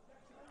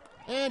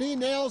 And he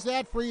nails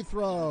that free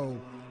throw.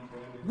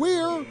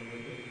 Weir,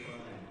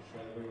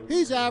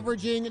 he's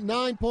averaging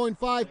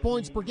 9.5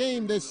 points per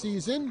game this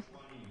season.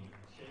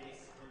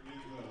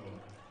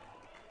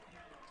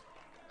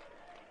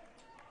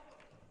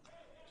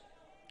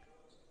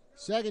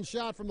 Second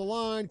shot from the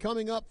line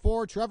coming up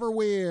for Trevor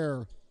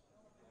Weir.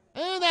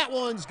 And that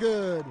one's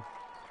good.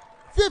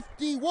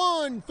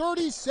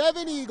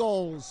 51-37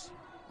 Eagles.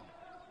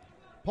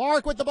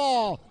 Park with the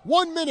ball.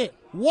 1 minute.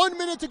 1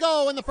 minute to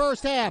go in the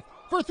first half.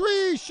 For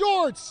three,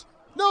 Shorts.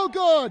 No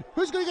good.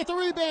 Who's going to get the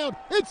rebound?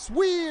 It's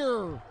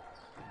Weir.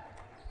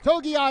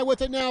 Togiai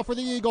with it now for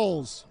the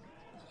Eagles.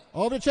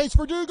 Over to Chase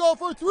Verdugo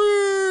for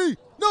three.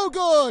 No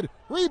good.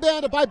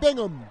 Rebounded by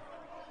Bingham.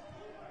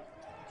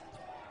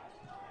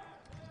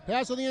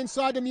 Pass on the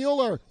inside to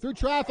Mueller. Through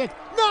traffic.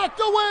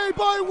 Knocked away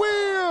by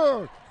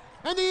Weir.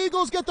 And the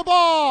Eagles get the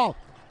ball.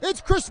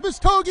 It's Christmas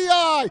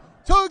Togiai.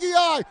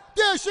 Togiai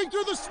dashing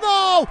through the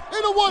snow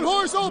in a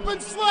one-horse open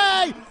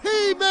sleigh.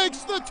 He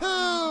makes the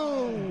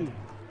two.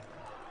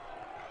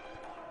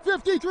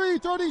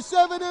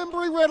 53-37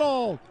 Embry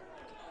Riddle.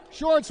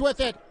 Shorts with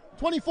it.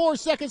 24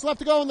 seconds left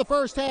to go in the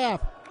first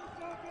half.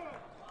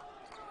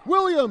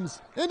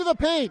 Williams into the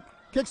paint.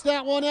 Kicks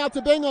that one out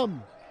to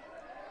Bingham.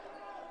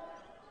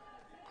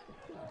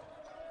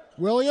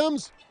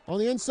 Williams on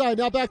the inside.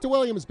 Now back to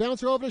Williams.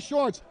 Bouncer over to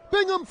Shorts.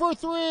 Bingham for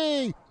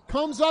three.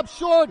 Comes up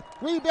short.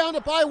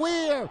 Rebounded by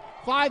Weir.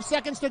 5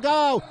 seconds to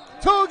go.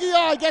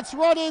 Togiai gets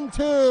run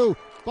into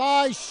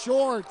by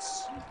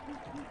Shorts.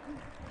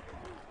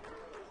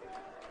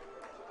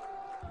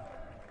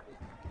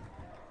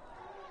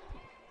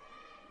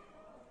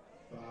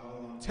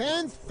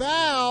 10th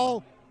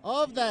foul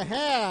of the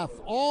half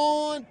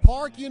on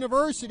Park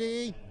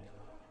University.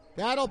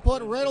 That'll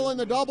put Riddle in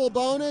the double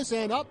bonus,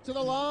 and up to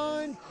the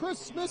line,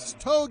 Christmas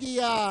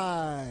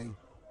Togiai.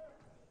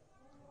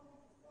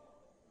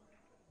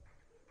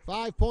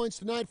 5 points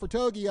tonight for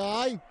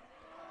Togiai.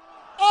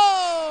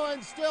 Oh,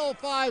 and still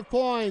 5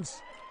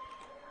 points.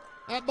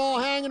 That ball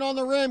hanging on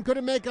the rim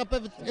couldn't make up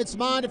its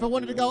mind if it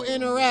wanted to go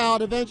in or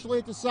out. Eventually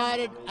it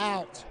decided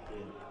out.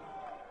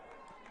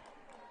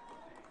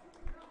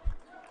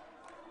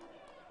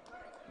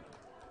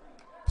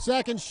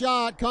 Second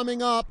shot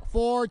coming up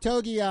for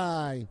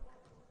Togiai.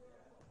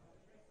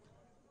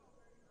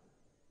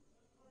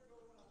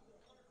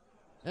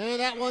 And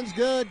that one's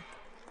good.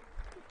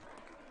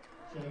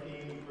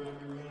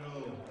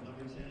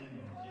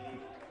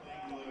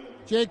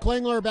 Jake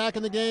Klingler back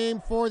in the game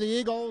for the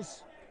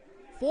Eagles.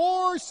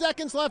 4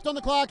 seconds left on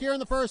the clock here in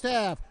the first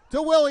half.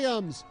 To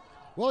Williams.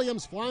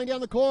 Williams flying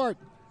down the court.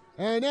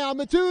 And now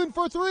Mattoon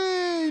for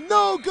three.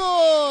 No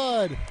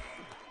good.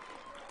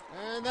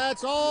 And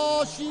that's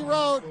all she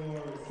wrote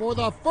for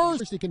the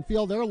first. You can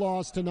feel their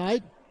loss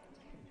tonight.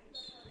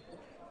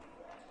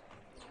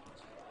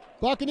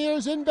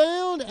 Buccaneers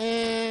inbound,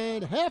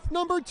 and half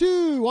number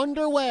 2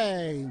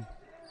 underway.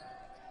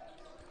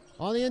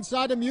 On the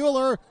inside to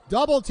Mueller,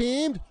 double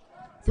teamed,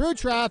 through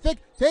traffic,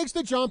 takes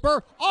the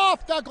jumper,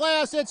 off the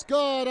glass, it's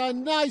good. A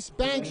nice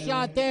bank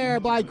shot there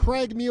by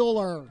Craig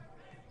Mueller.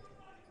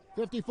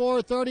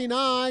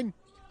 54-39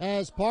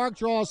 as Park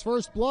draws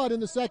first blood in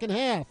the second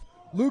half.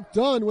 Luke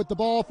Dunn with the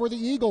ball for the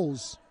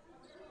Eagles.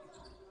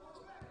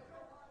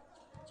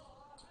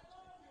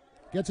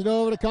 Gets it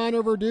over to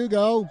Connor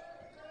Verdugo.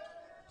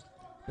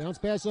 Bounce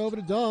pass over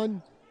to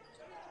Dunn.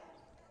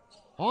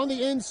 On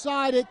the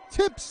inside, it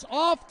tips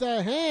off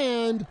the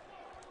hand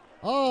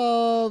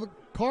of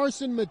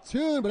Carson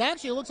Mattoon, but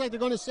actually it looks like they're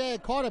going to say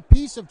it caught a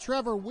piece of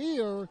Trevor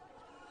Weir.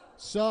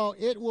 So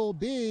it will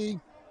be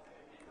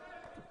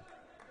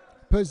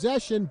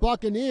possession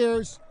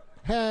Buccaneers,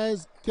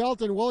 has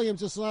Kelton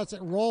Williams just lets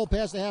it roll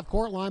past the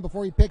half-court line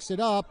before he picks it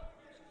up.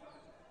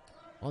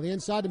 On the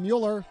inside to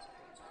Mueller.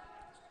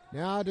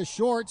 Now to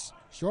Shorts.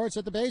 Shorts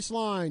at the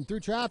baseline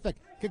through traffic.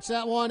 Kicks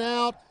that one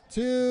out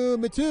to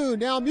Mattoon.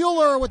 Now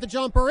Mueller with the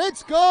jumper.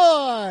 It's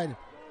good.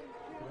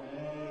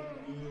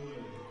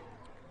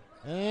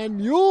 And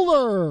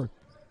Mueller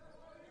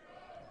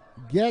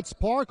gets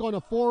Park on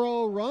a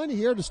 4-0 run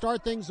here to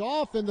start things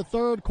off in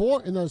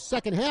the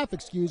second half,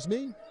 excuse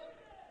me.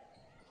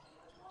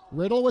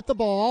 Riddle with the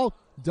ball.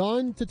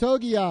 Dunn to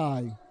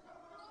Togiai.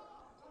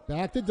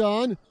 Back to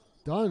Dunn.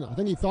 Dunn, I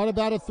think he thought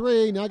about a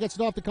three. Now gets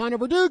it off to Connor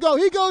Verdugo.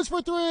 He goes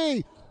for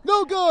three.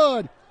 No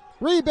good.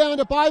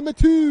 Rebounded by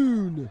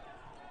Mattoon.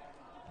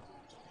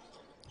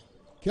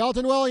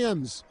 Kelton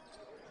Williams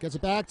gets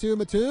it back to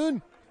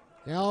Mattoon.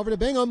 Now over to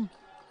Bingham.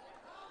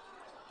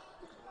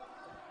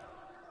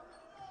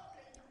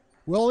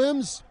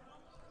 Williams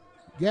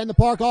getting the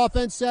Park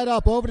offense set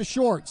up. Over to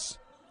Shorts.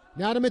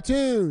 Now to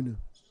Mattoon.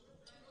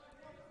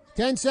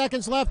 10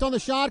 seconds left on the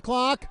shot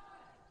clock.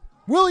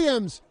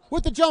 Williams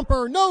with the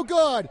jumper. No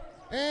good.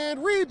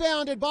 And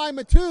rebounded by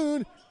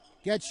Mattoon.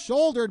 Gets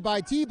shouldered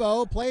by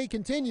Tebow. Play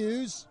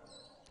continues.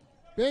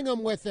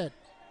 Bingham with it.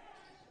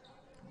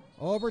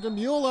 Over to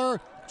Mueller.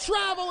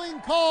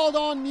 Traveling called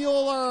on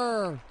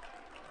Mueller.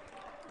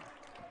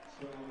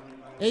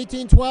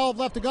 18-12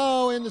 left to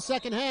go in the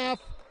second half.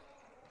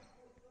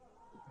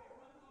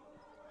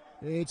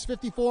 It's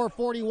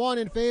 54-41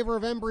 in favor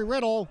of Embry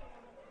Riddle.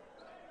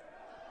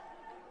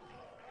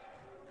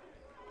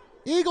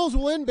 Eagles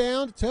will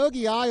inbound.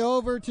 Togiai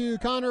over to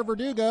Connor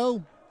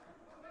Verdugo.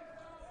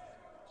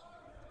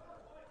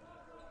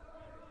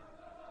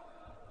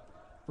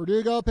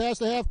 Verdugo past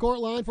the half-court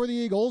line for the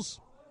Eagles.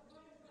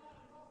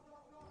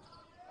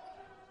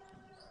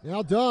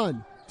 Now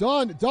Dunn.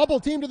 Dunn, double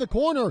team to the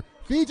corner.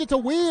 Feeds it to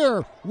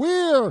Weir.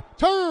 Weir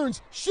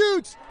turns,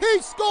 shoots.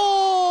 He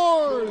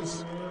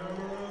scores!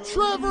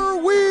 Trevor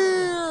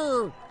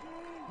Weir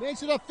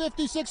makes it a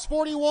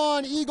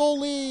 56-41 Eagle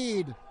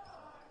lead.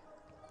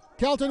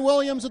 Kelton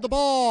Williams at the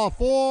ball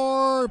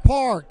for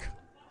Park.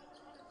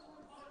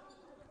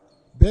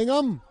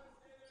 Bingham.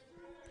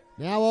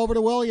 Now over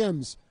to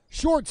Williams.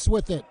 Shorts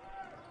with it.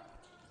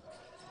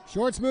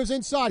 Shorts moves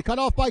inside. Cut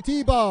off by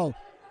Tebow.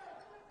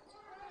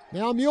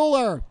 Now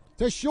Mueller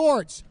to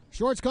Shorts.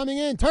 Shorts coming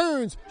in.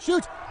 Turns.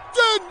 Shoots.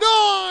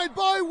 Denied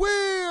by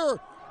Weir.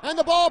 And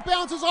the ball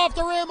bounces off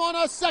the rim on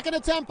a second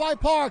attempt by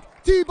Park.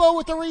 Tebow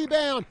with the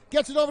rebound.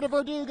 Gets it over to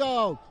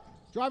Verdugo.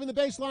 Driving the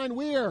baseline,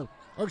 Weir.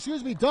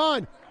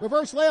 Dunn.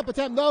 Reverse layup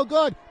attempt, no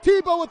good.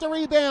 Tebow with the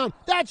rebound.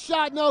 That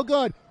shot, no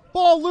good.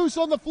 Ball loose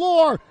on the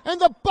floor,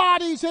 and the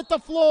bodies hit the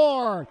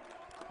floor.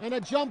 And a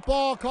jump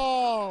ball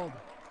called.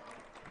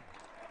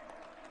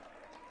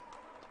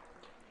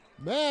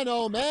 Man,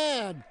 oh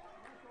man.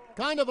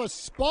 Kind of a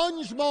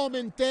sponge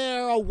moment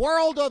there. A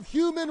world of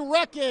human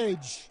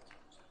wreckage.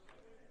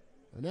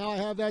 And now I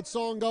have that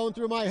song going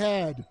through my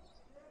head.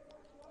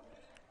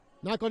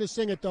 Not going to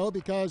sing it, though,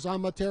 because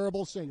I'm a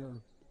terrible singer.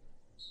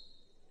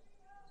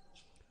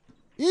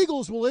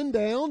 Eagles will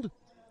inbound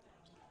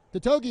to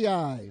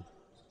Togiai.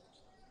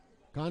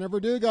 Connor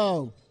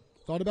Verdugo.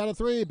 Thought about a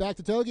three. Back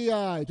to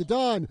Togiai. To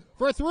Dunn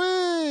for a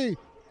three.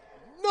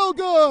 No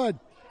good.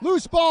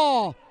 Loose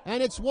ball.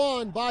 And it's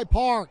won by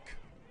Park.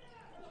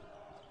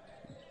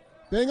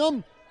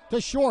 Bingham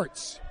to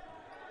Shorts.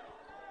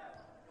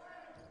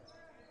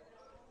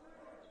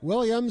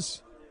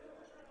 Williams.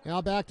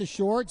 Now back to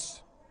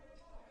Shorts.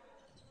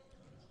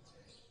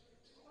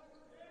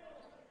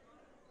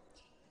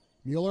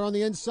 Mueller on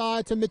the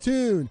inside to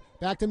Mattoon.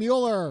 Back to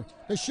Mueller.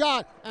 The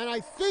shot. And I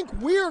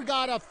think Weir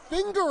got a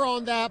finger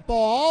on that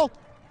ball.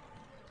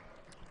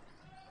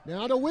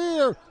 Now to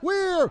Weir.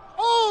 Weir.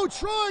 Oh,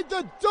 tried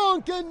the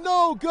dunk and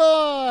no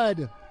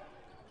good.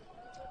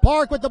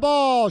 Park with the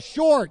ball.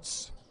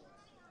 Shorts.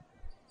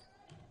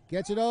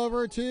 Gets it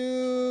over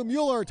to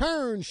Mueller.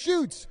 Turns.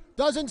 Shoots.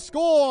 Doesn't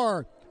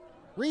score.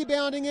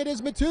 Rebounding it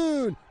is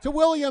Mattoon to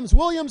Williams.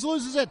 Williams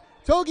loses it.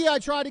 Togiai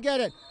tried to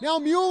get it. Now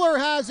Mueller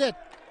has it.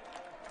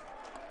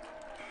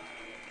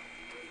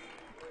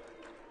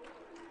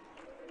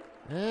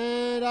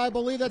 And I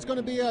believe that's going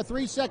to be a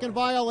 3-second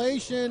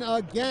violation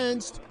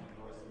against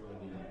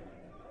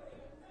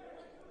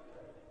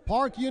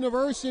Park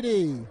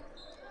University.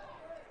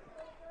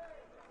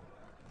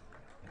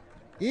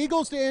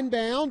 Eagles to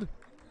inbound.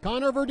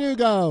 Connor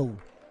Verdugo.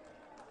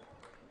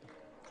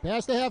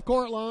 Past the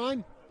half-court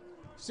line.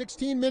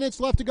 16 minutes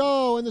left to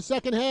go in the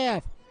second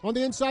half. On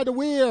the inside to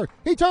Weir.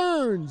 He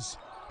turns.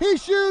 He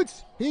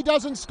shoots. He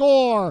doesn't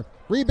score.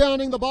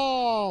 Rebounding the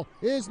ball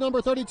is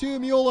number 32,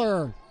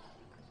 Mueller.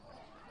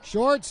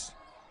 Shorts.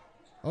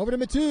 Over to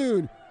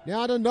Mattoon.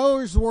 Now to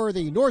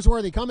Norsworthy.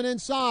 Norsworthy coming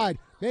inside.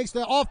 Makes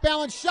the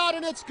off-balance shot,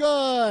 and it's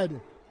good.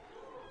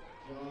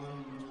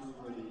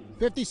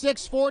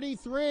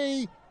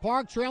 56-43.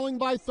 Park trailing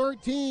by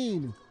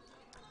 13.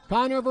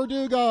 Connor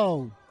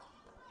Verdugo.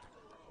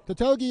 To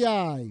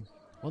Togiai.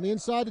 On the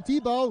inside to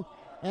Tebow.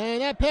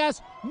 And that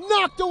pass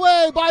knocked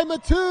away by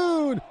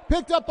Mattoon.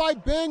 Picked up by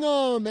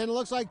Bingham. And it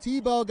looks like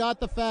Tebow got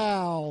the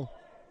foul.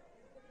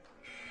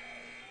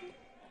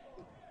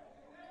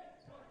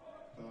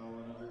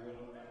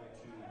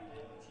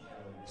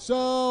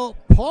 So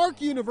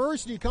Park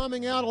University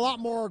coming out a lot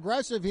more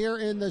aggressive here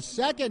in the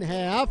second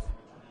half.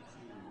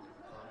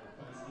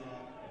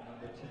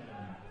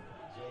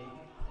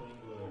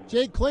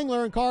 Jake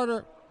Klingler and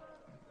Carter.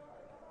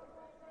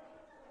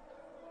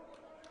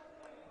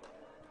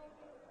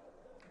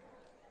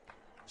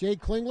 Jake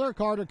Klingler,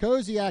 Carter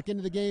Koziak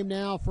into the game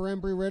now for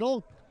Embry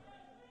Riddle.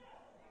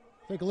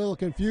 I think a little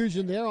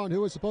confusion there on who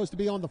was supposed to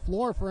be on the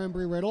floor for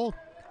Embry Riddle.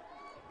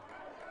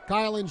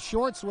 Kylan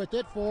Shorts with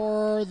it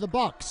for the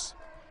Bucks.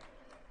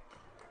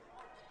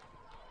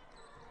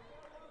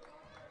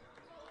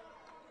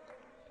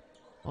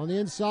 On the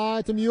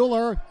inside to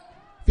Mueller.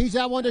 Feeds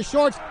that one to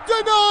Shorts.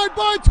 Denied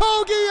by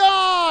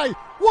Togiai!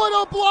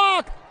 What a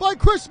block by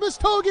Christmas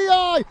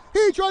Togiai!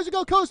 He tries to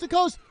go coast to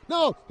coast.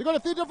 No, they're going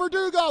to feed to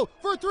Verdugo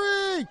for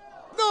three.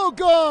 No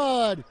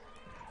good.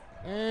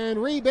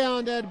 And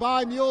rebounded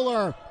by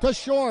Mueller to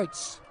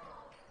Shorts.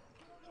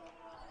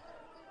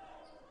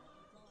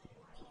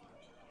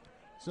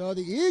 So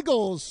the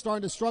Eagles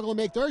starting to struggle to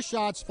make their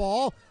shots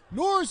fall.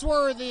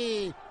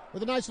 Norsworthy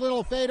with a nice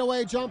little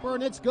fadeaway jumper,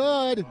 and it's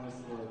good.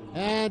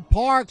 And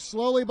Park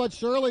slowly but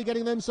surely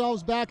getting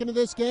themselves back into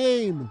this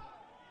game.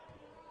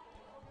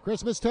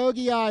 Christmas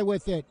Togiai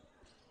with it.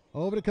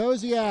 Over to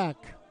Koziak.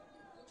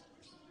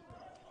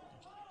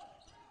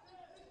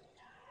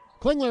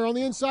 Klingler on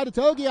the inside of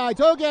Togiai.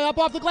 Togiai up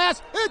off the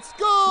glass. It's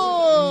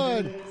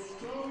good!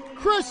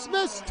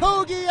 Christmas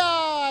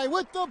Togiai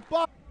with the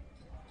buck.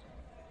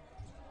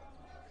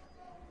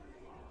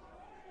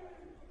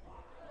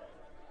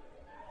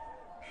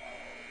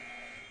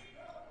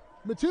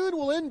 Mattoon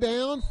will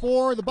inbound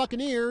for the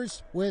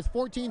Buccaneers with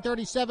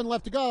 14:37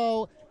 left to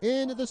go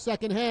in the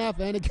second half.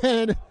 And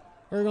again,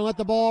 we're going to let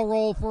the ball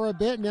roll for a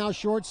bit. Now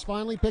Shorts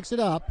finally picks it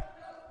up.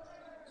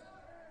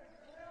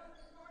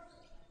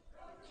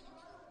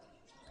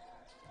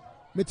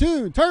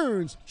 Mattoon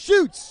turns,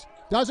 shoots,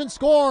 doesn't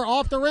score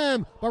off the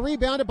rim, but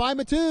rebounded by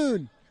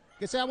Mattoon.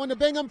 Gets that one to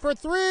Bingham for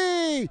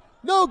three.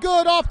 No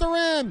good off the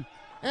rim.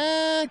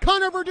 And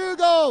Connor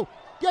Verdugo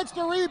gets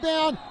the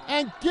rebound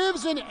and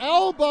gives an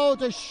elbow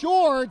to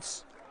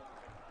Shorts.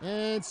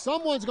 And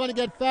someone's going to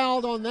get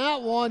fouled on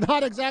that one.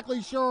 Not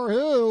exactly sure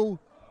who.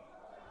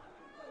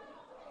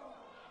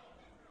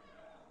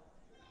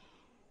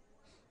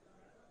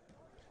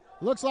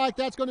 Looks like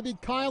that's going to be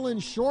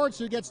Kylan Shorts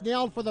who gets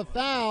nailed for the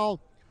foul.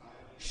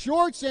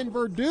 Shorts and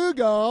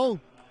Verdugo.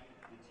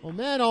 Oh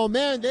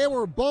man, they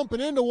were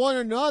bumping into one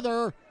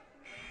another.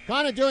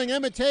 Kind of doing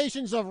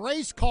imitations of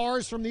race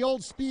cars from the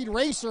old Speed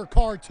Racer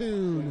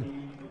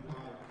cartoon.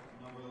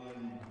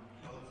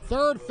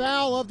 Third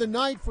foul of the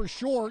night for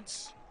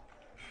Shorts.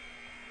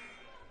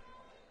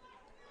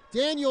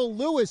 Daniel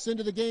Lewis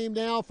into the game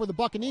now for the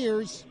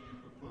Buccaneers.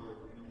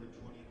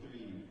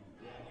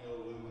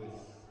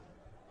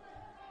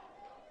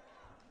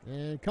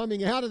 And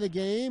coming out of the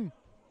game,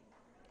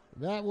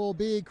 that will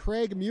be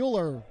Craig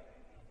Mueller.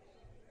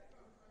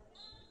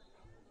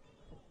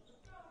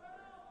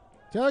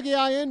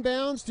 Togiai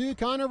inbounds to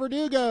Connor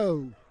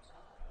Verdugo.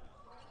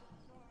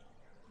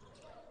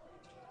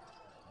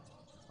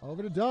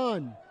 Over to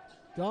Dunn.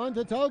 Dunn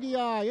to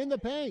Togiai in the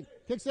paint.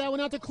 Kicks that one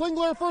out to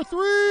Klingler for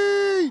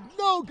three.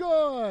 No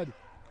good.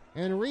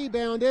 And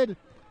rebounded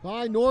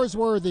by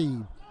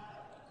Norsworthy.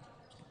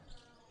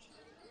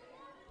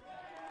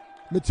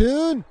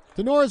 Mattoon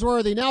to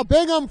Norsworthy. Now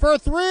Bingham for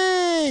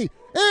three.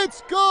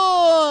 It's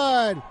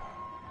good.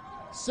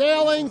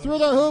 Sailing through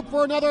the hoop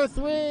for another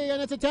three,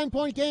 and it's a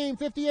 10-point game,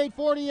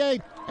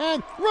 58-48.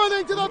 And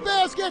running to the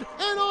basket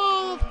and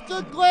off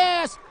the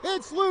glass,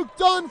 it's Luke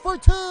Dunn for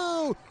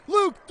two.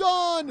 Luke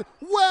Dunn,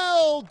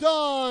 well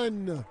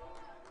done.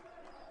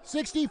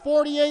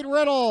 60-48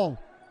 Riddle.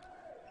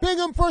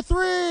 Bingham for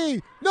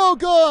three, no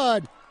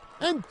good.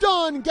 And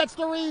Dunn gets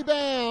the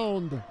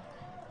rebound.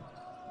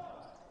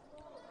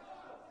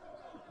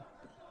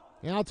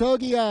 Now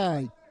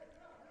Togiai.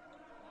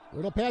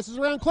 Riddle passes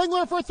around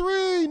Klingler for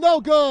three. No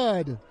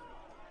good.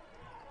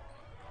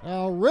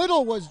 Now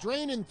Riddle was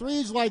draining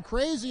threes like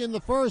crazy in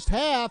the first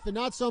half and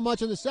not so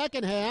much in the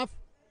second half.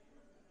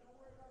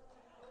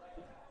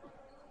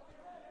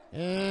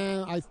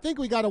 And I think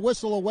we got a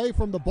whistle away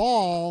from the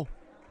ball.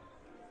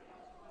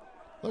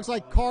 Looks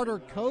like Carter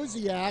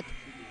Koziak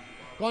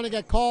going to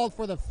get called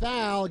for the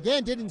foul.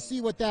 Again, didn't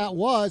see what that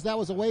was. That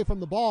was away from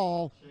the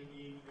ball.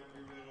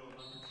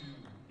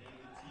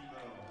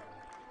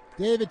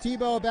 David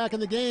Tebow back in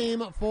the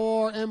game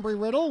for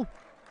Embry Riddle.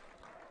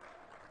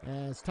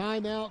 As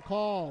timeout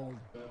called.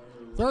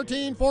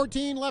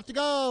 13-14 left to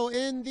go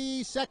in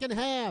the second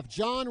half.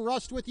 John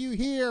Rust with you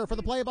here for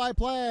the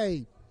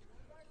play-by-play.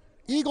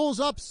 Eagles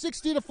up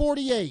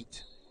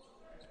 60-48.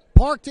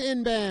 Park to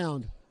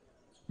inbound.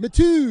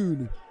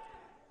 Mattoon.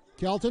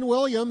 Kelton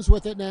Williams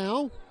with it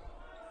now.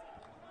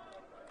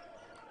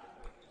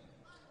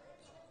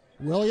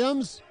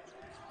 Williams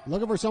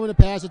looking for someone to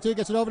pass it to.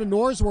 Gets it over to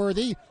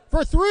Norsworthy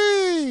for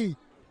three.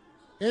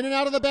 In and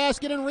out of the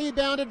basket and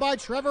rebounded by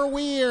Trevor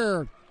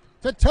Weir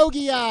to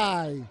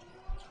Togiai.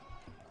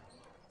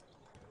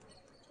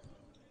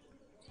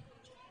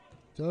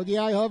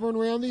 Togiai hovering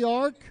around the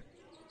arc.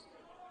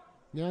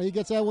 Now he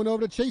gets that one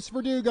over to Chase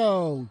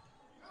Verdugo.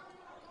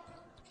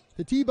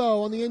 To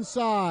Tebow on the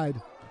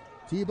inside.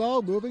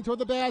 Tebow moving toward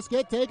the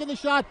basket, taking the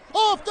shot.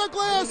 Off the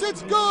glass,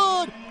 it's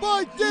good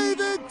by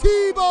David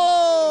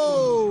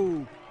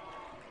Tebow.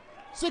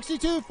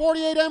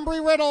 62-48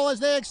 Embry Riddle as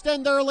they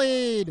extend their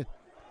lead.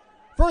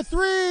 For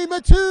three,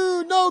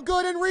 Mattoon, no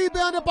good, and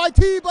rebounded by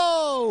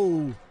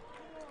Tebow.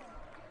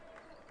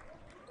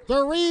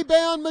 The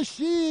rebound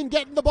machine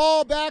getting the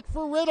ball back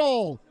for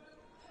Riddle.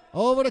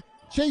 Over to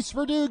Chase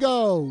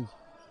Verdugo.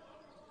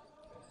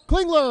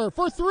 Klingler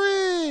for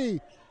three.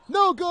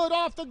 No good,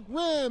 off the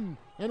rim,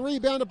 and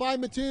rebounded by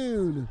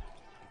Mattoon.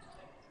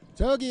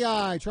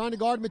 Togiai trying to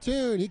guard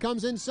Mattoon. He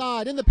comes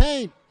inside in the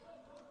paint.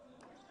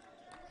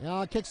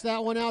 Now kicks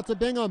that one out to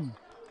Bingham.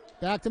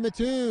 Back to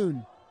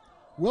Mattoon.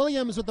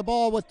 Williams with the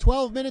ball with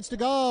 12 minutes to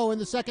go in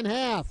the second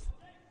half.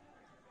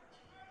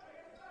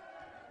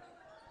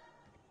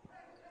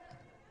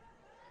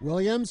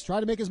 Williams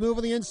tried to make his move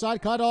on the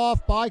inside, cut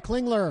off by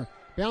Klingler.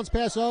 Bounce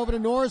pass over to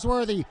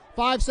Norsworthy.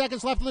 5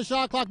 seconds left on the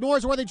shot clock.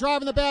 Norsworthy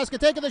driving the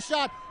basket, taking the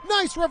shot.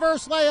 Nice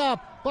reverse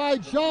layup by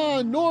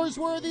John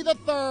Norsworthy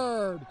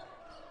III.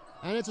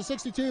 And it's a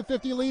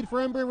 62-50 lead for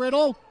Embry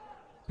Riddle.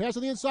 Pass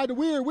on the inside to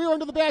Weir. Weir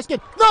under the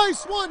basket.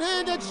 Nice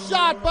one-handed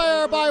shot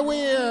by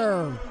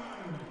Weir.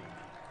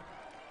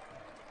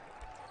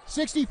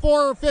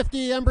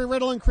 64-50, Embry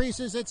Riddle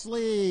increases its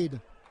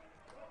lead.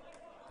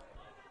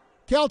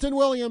 Kelton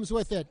Williams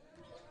with it.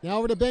 Now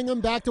over to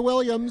Bingham, back to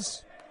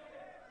Williams.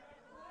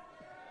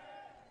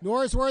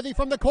 Norsworthy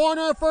from the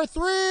corner for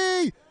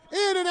three.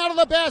 In and out of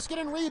the basket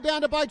and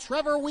rebounded by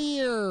Trevor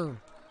Weir.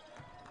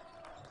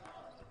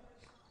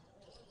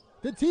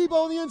 To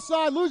Tebow on the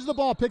inside, loses the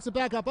ball, picks it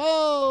back up.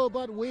 Oh,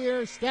 but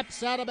Weir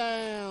steps out of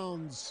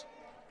bounds.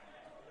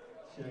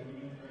 Checking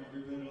in for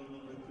Embry Riddle,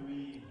 number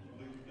 3,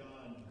 Luke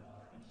Dunn.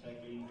 And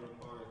checking for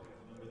Park,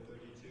 number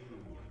 32,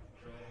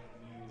 Craig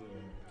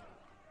Mueller.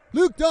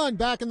 Luke Dunn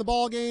back in the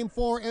ball game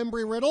for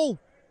Embry Riddle.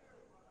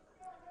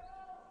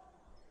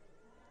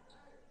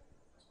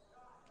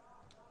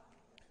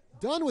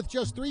 Dunn with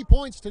just 3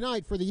 points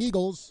tonight for the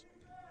Eagles.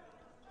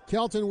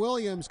 Kelton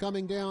Williams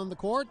coming down the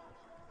court.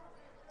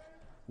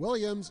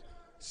 Williams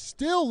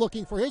still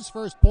looking for his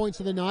first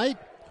points of the night.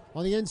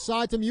 On the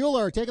inside to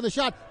Mueller, taking the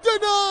shot.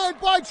 Denied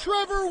by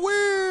Trevor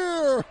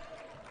Weir.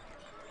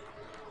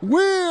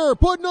 Weir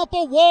putting up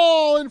a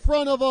wall in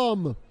front of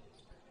him.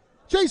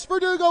 Chase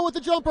Verdugo with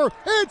the jumper.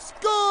 It's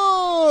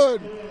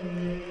good.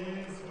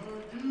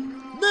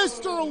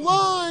 Mr.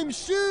 Lime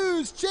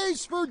Shoes,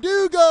 Chase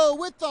Verdugo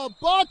with the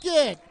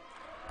bucket.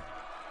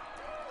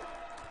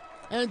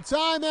 And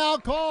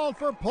timeout called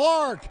for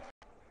Park.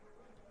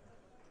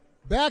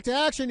 Back to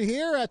action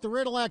here at the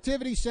Riddle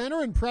Activity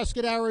Center in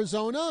Prescott,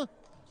 Arizona.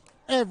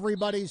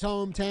 Everybody's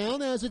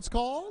hometown, as it's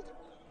called.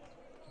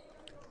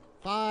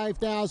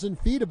 5,000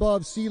 feet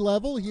above sea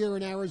level here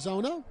in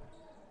Arizona.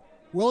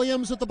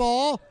 Williams with the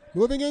ball,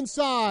 moving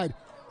inside.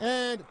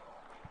 And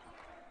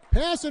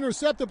pass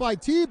intercepted by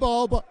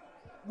Tebow, but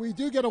we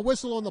do get a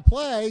whistle on the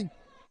play.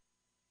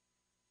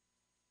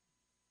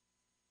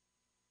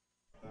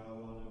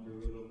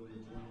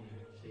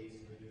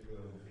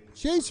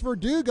 Chase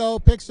Verdugo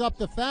picks up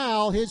the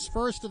foul, his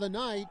first of the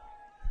night.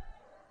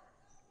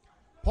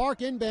 Park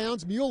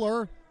inbounds,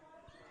 Mueller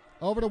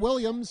over to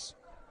Williams.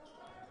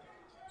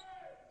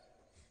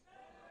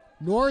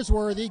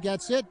 Norsworthy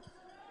gets it.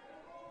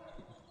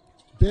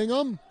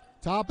 Bingham,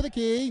 top of the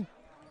key.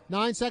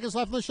 9 seconds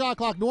left on the shot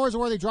clock.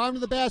 Norsworthy driving to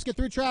the basket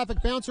through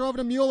traffic. Bouncer over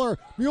to Mueller.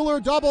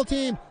 Mueller double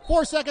team.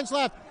 4 seconds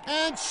left.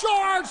 And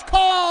charge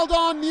called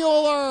on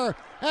Mueller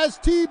as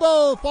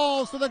Tebow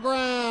falls to the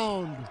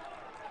ground.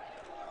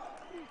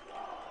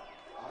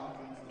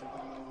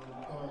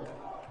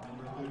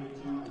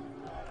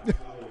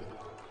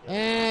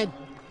 And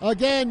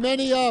again,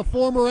 many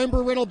former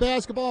Embry Riddle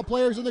basketball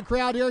players in the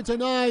crowd here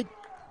tonight.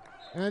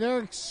 And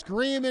they're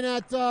screaming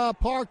at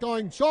Park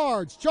going,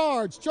 charge,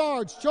 charge,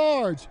 charge,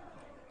 charge.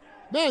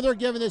 Man, they're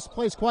giving this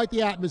place quite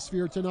the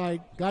atmosphere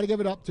tonight. Got to give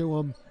it up to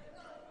them.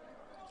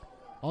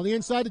 On the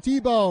inside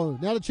to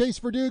Tebow. Now to Chase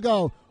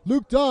Verdugo.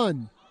 Luke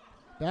Dunn.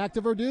 Back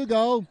to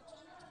Verdugo.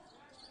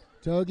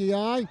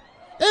 Togiai.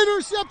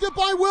 Intercepted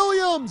by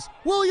Williams.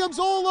 Williams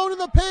all alone in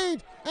the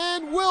paint.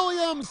 And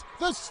Williams,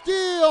 the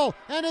steal,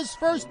 and his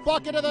first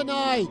bucket of the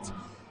night.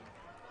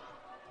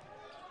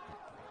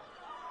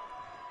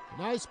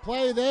 Nice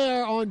play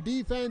there on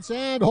defense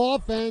and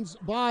offense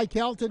by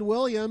Kelton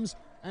Williams.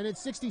 And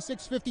it's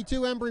 66-52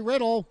 Embry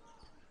Riddle.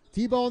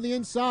 Tebow on the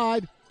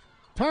inside.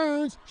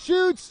 Turns,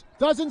 shoots,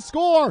 doesn't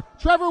score.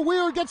 Trevor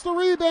Weir gets the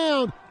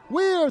rebound.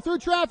 Weir through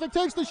traffic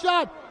takes the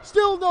shot.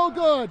 Still no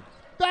good.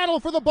 Battle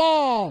for the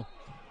ball.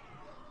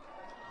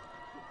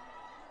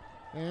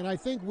 And I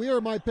think Weir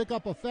might pick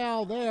up a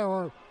foul there.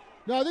 Or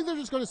no, I think they're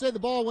just going to say the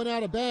ball went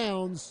out of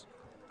bounds.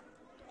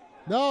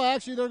 No,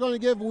 actually they're going to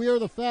give Weir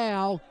the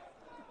foul.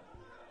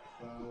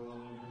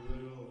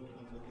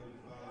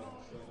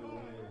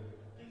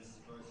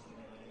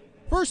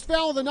 First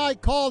foul of the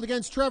night called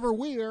against Trevor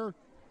Weir.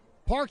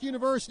 Park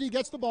University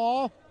gets the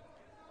ball.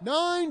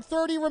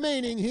 9:30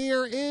 remaining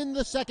here in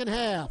the second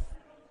half.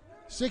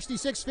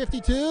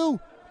 66-52.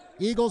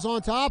 Eagles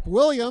on top.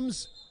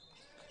 Williams.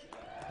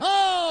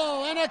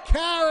 Oh, and a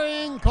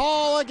carrying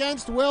call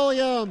against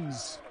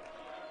Williams.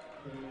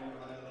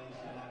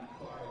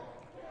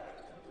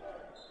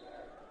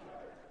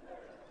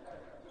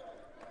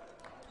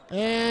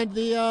 And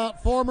the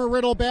former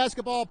Riddle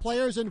basketball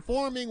players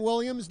informing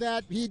Williams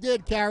that he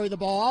did carry the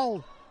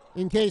ball,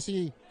 in case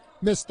he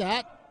missed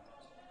that.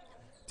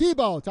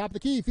 Tebow, top of the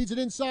key, feeds it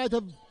inside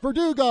to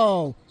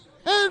Verdugo.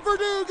 And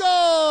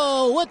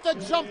Verdugo with the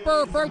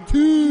jumper for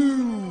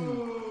two.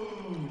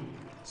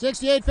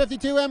 68-52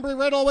 Embry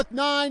Riddle with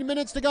 9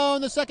 minutes to go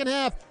in the second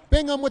half.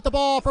 Bingham with the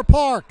ball for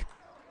Park.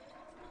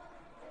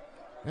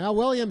 Now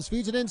Williams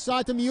feeds it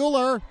inside to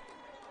Mueller.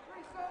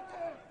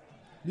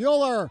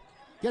 Mueller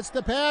gets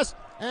the pass,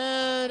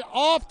 and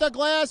off the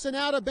glass and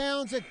out of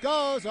bounds it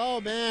goes.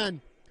 Oh,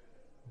 man.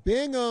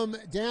 Bingham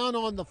down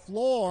on the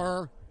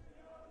floor.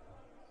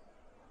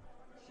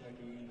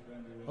 Checking in for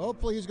Embry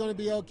Hopefully he's going to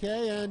be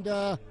okay.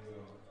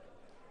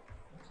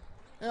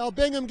 And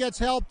Bingham gets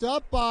helped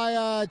up by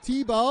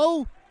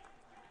Tebow.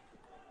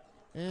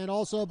 And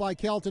also by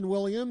Kelton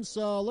Williams.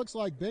 So looks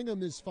like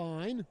Bingham is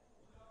fine.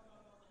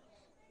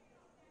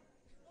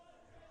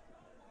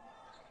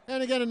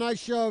 And again, a nice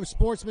show of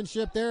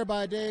sportsmanship there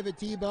by David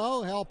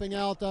Tebow, helping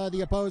out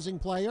the opposing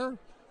player.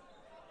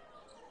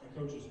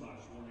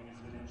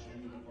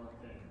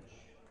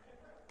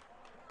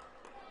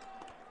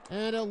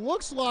 And it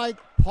looks like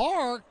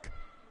Park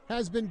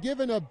has been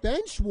given a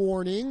bench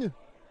warning.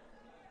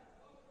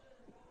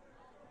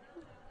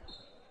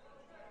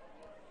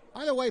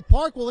 Either way,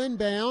 Park will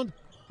inbound.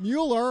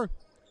 Mueller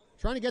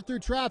trying to get through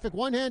traffic.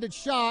 One-handed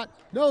shot.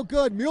 No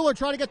good. Mueller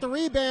trying to get the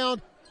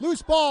rebound.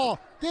 Loose ball.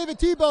 David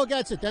Tebow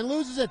gets it, then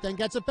loses it, then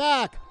gets it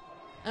back.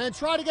 And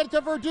try to get it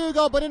to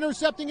Verdugo, but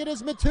intercepting it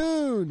is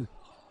Mattoon.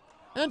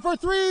 And for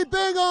three,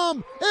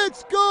 Bingham.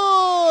 It's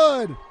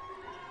good.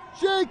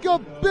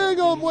 Jacob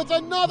Bingham with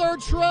another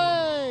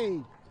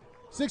tray.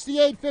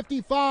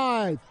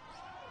 68-55.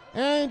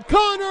 And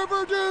Connor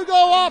Verdugo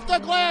off the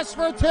glass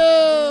for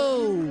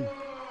two.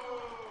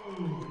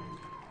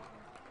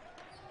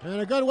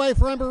 And a good way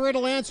for Embry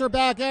Riddle answer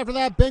back after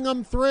that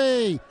Bingham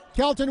three.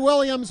 Kelton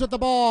Williams with the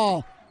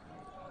ball.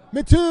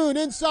 Mattoon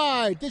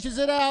inside, dishes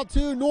it out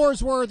to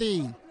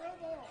Norsworthy.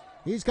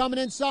 He's coming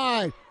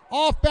inside.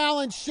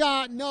 Off-balance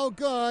shot, no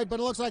good, but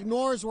it looks like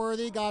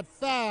Norsworthy got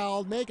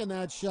fouled making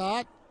that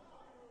shot.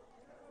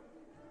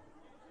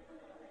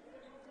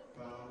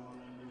 Foul on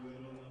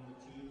Riddle, number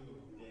 2,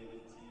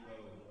 David Tebow,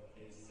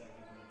 his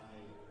second of the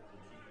night. The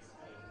team is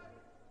fifth.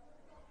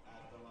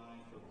 At the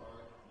line for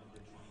Park,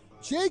 number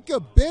 25.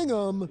 Jacob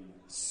Bingham,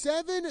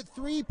 7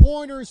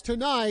 3-pointers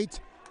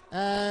tonight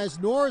as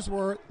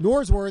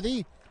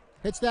Norsworthy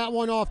hits that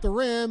one off the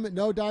rim.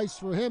 No dice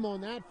for him on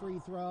that free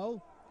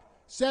throw.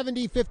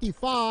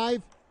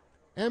 70-55.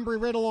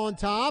 Embry Riddle on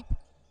top.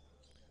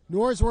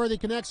 Norsworthy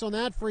connects on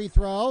that free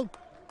throw.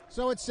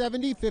 So it's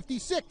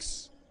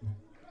 70-56.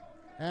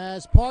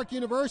 As Park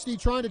University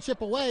trying to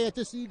chip away at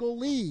this Eagle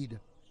lead.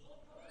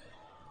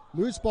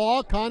 Loose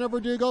ball. Connor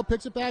Verdugo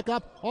picks it back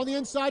up on the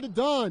inside to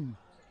Dunn.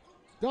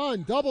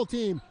 Dunn, double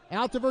team.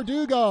 Out to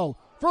Verdugo.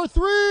 For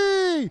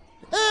three!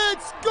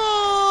 It's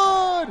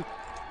good!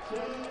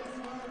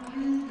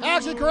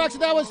 Actually,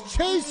 correction, that was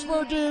Chase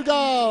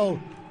Verdugo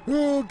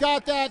who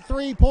got that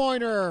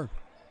three-pointer.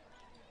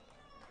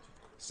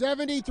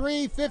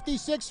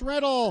 73-56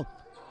 Riddle.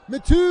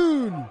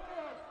 Mattoon.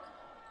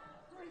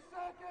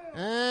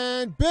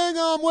 And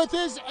Bingham with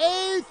his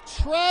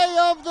 8th tray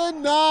of the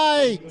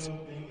night.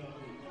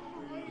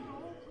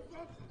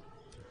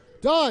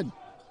 Dunn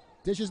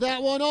dishes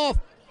that one off.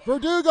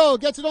 Verdugo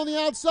gets it on the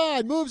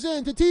outside, moves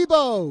in to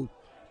Tebow.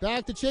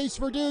 Back to Chase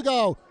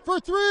Verdugo for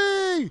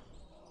three.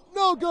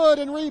 No good,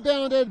 and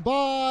rebounded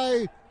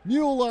by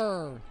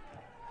Mueller.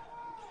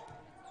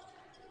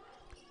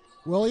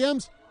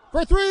 Williams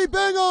for three,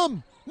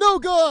 Bingham. No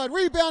good,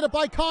 rebounded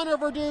by Connor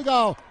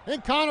Verdugo.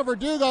 And Connor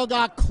Verdugo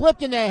got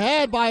clipped in the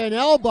head by an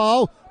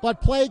elbow,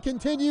 but play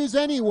continues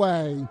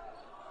anyway.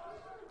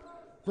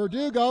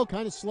 Verdugo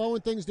kind of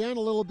slowing things down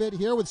a little bit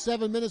here with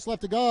 7 minutes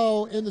left to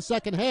go in the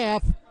second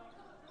half.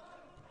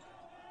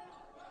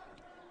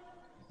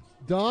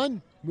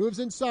 Dunn moves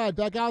inside,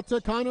 back out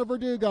to Connor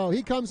Verdugo.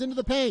 He comes into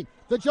the paint.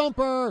 The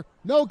jumper,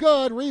 no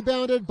good,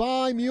 rebounded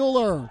by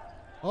Mueller.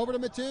 Over to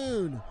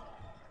Mattoon.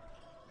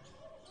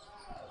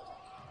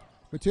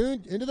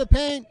 Mattoon into the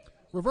paint.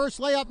 Reverse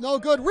layup, no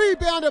good.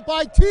 Rebounded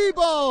by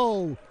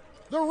Tebow.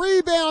 The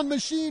rebound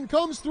machine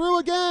comes through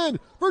again.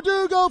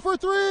 Verdugo for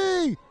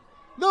three.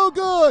 No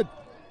good.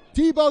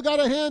 Tebow got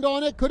a hand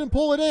on it, couldn't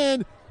pull it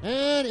in.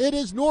 And it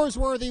is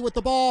Norsworthy with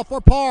the ball for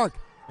Park.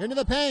 Into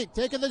the paint,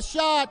 taking the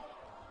shot.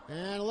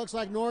 And it looks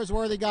like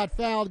Norsworthy got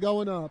fouled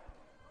going up.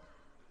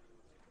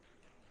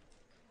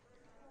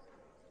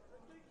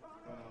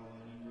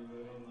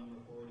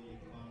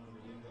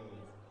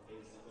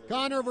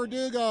 Connor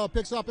Verdugo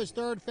picks up his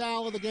 3rd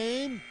foul of the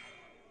game.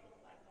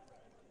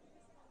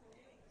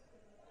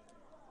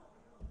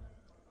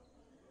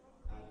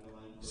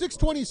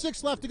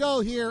 .6:26 left to go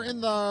here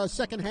in the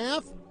second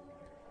half.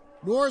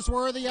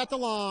 Norsworthy at the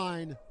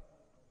line.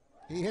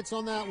 He hits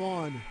on that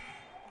one.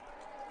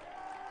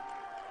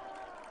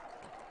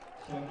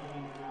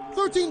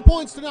 13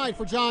 points tonight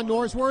for John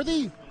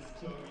Norsworthy.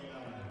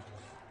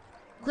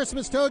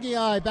 Christmas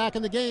Togiai back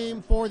in the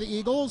game for the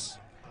Eagles.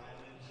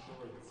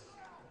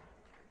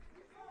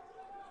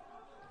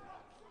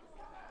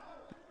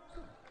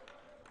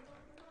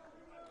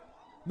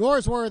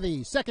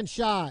 Norsworthy, second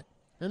shot,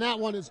 and that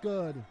one is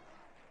good.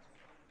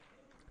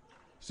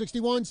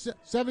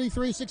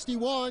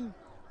 73-61.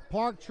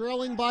 Park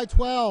trailing by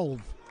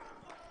 12.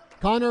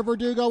 Connor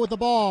Verdugo with the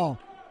ball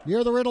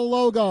near the Riddle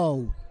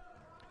logo.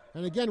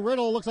 And again,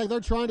 Riddle looks like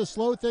they're trying to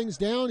slow things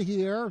down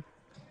here.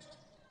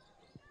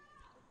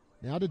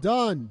 Now to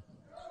Dunn.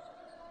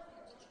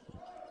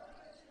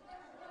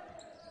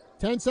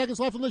 10 seconds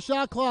left on the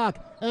shot clock.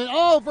 And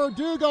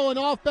Verdugo, an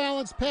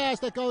off-balance pass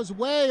that goes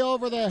way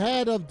over the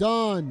head of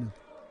Dunn.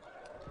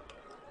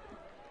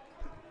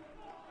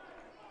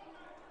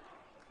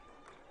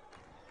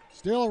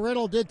 Still,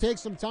 Riddle did take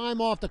some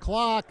time off the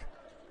clock.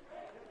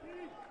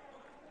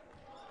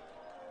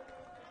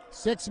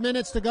 6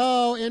 minutes to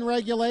go in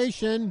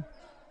regulation.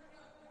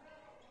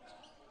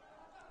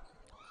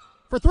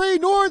 For three,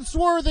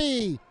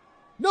 Northsworthy.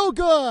 No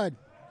good.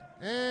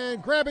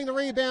 And grabbing the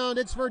rebound,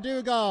 it's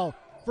Verdugo.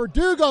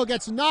 Verdugo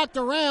gets knocked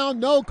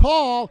around, no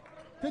call.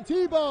 To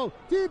Tebow.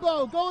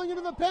 Tebow going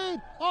into the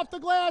paint. Off the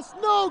glass,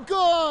 no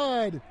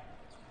good.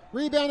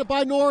 Rebounded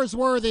by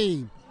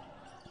Northsworthy.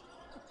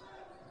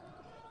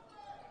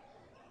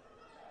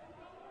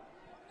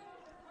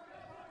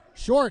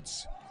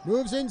 Shorts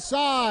moves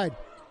inside.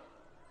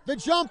 The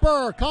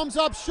jumper comes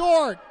up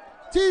short.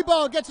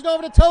 Tebow gets it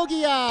over to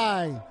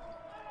Togiai.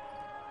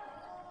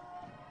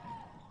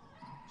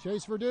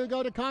 Chase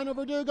Verdugo to Connor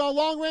Verdugo.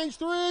 Long range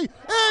three.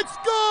 It's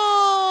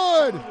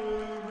good!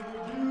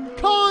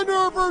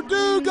 Connor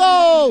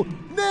Verdugo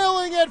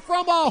nailing it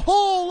from a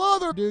whole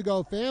other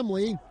Verdugo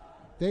family.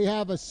 They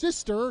have a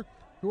sister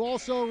who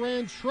also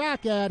ran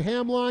track at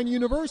Hamline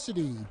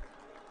University.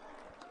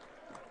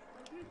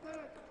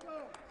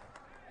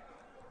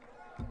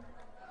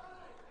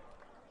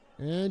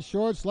 And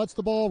Shorts lets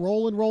the ball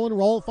roll and roll and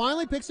roll.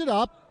 Finally picks it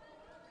up.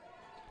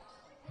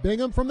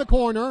 Bingham from the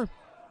corner.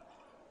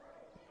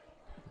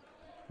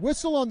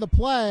 Whistle on the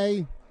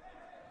play.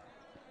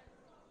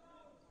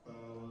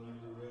 Riddle,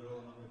 number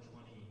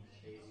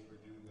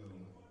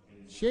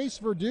 20, Chase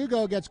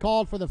Verdugo gets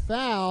called for the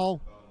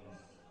foul.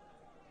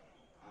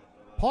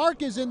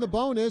 Park is in the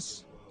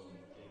bonus.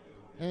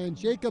 And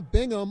Jacob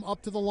Bingham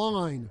up to the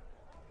line.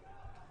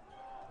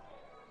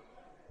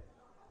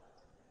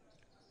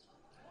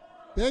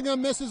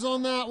 Bingham misses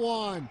on that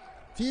one.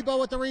 Tebow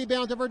with the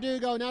rebound to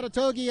Verdugo. Now to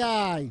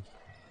Togiai.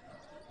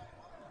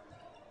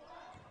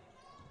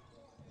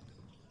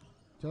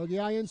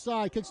 Togiai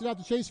inside. Kicks it out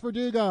to Chase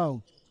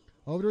Verdugo.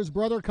 Over to his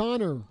brother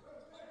Connor.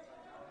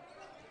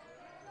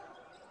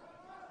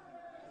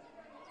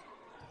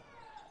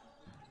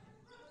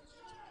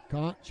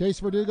 Chase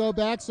Verdugo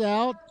backs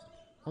out.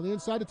 On the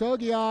inside to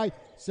Togiai.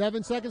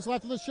 7 seconds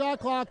left of the shot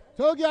clock.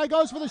 Togiai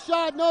goes for the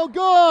shot. No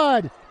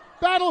good.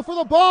 Battle for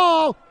the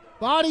ball.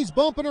 Body's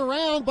bumping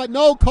around, but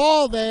no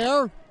call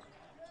there.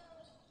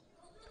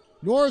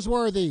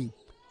 Northsworthy.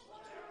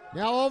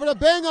 Now over to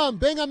Bingham.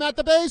 Bingham at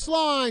the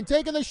baseline.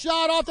 Taking the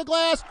shot off the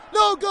glass.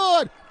 No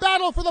good.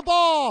 Battle for the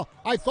ball.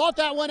 I thought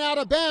that went out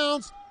of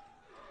bounds.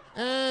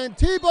 And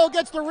Tebow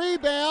gets the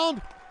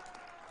rebound.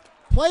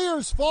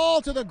 Players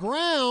fall to the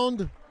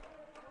ground.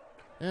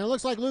 And it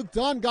looks like Luke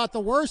Dunn got the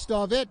worst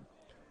of it.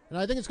 And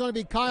I think it's going to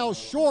be Kyle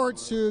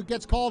Shorts who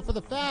gets called for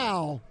the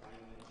foul.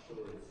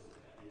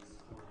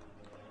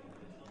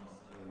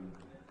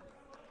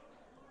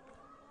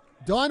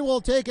 Dunn will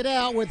take it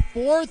out with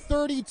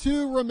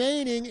 4:32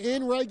 remaining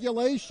in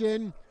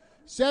regulation.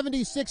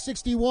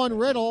 76-61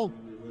 Riddle.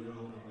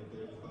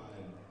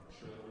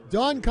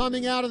 Dunn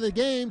coming out of the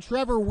game.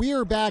 Trevor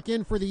Weir back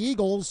in for the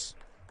Eagles.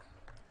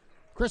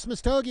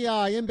 Christmas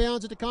Togiai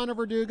inbounds it to Connor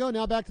Verdugo.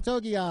 Now back to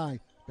Togiai.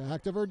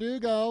 Back to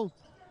Verdugo.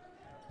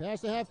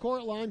 Past the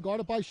half-court line,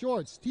 guarded by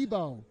Shorts.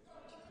 Tebow.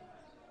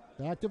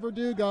 Back to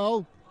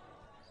Verdugo.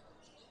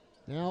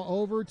 Now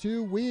over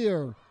to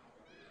Weir.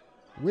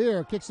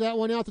 Weir kicks that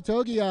one out to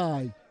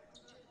Togiai.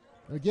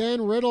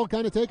 Again, Riddle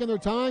kind of taking their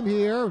time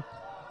here.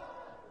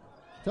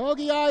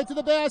 Togiai to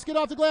the basket,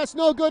 off the glass,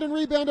 no good, and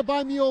rebounded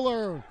by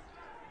Mueller.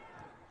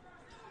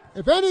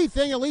 If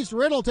anything, at least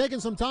Riddle taking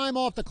some time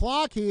off the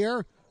clock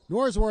here.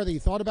 Northsworthy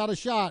thought about a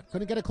shot,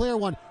 couldn't get a clear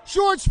one.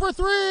 Shorts for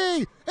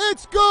three,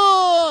 it's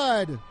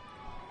good!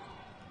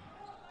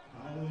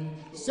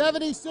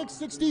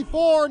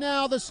 76-64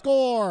 now the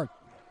score.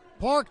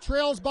 Park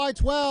trails by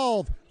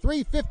 12.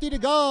 3:50 to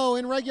go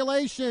in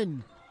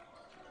regulation.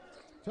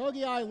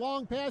 Togiai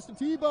long pass to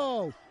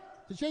Tebow.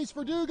 To Chase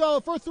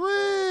Verdugo for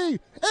three.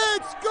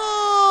 It's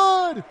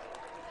good!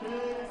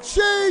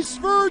 Chase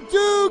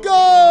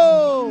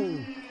Verdugo!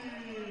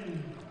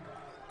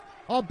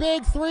 A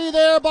big three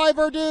there by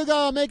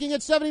Verdugo, making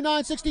it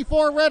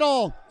 79-64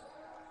 Riddle.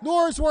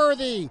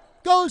 Northsworthy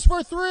goes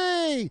for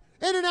three.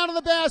 In and out of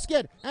the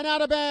basket and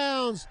out of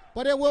bounds.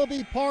 But it will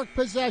be Park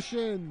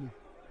possession.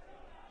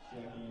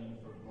 Checking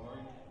for Park,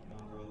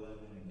 number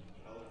 11,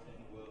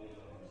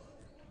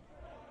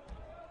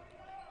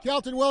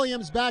 Kelton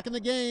Williams back in the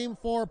game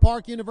for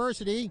Park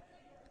University.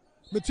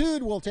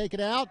 Mattoon will take it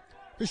out.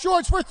 The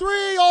Shorts for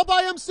three, all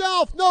by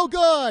himself, no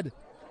good.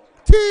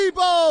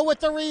 Tebow with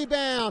the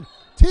rebound.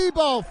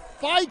 Tebow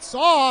fights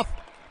off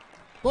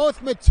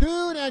both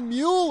Mattoon and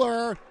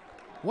Mueller.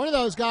 One of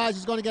those guys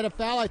is going to get a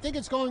foul. I think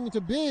it's going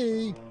to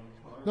be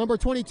number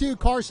 22,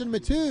 Carson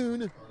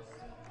Mattoon.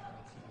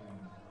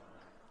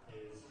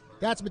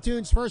 That's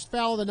Mattoon's first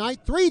foul of the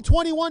night.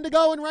 3:21 to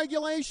go in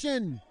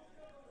regulation.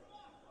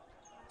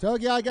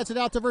 Togiai gets it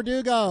out to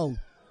Verdugo.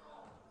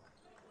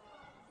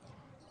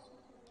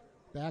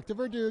 Back to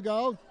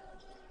Verdugo.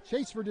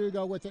 Chase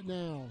Verdugo with it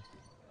now.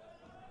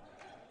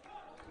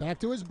 Back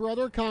to his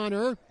brother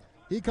Connor.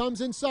 He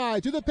comes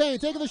inside to the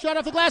paint, taking the shot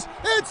off the glass.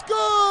 It's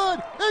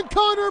good! And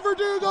Connor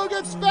Verdugo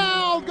gets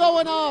fouled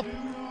going up.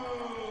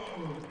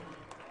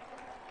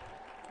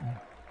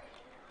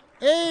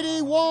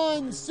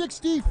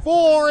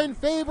 81-64 in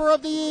favor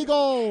of the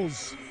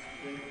Eagles.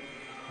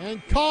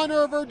 And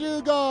Connor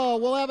Verdugo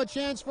will have a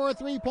chance for a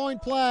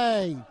three-point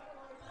play.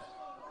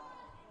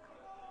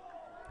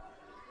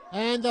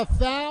 And the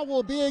foul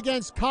will be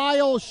against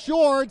Kyle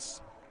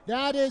Shorts.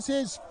 That is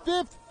his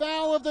 5th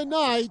foul of the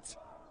night.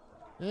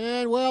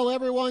 And, well,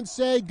 everyone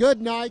say good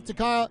night to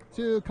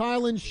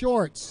Kylan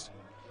Shorts.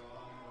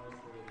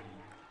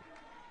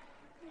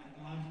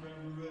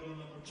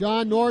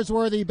 John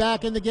Norsworthy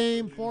back in the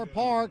game for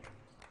Park.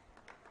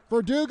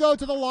 Verdugo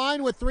to the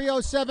line with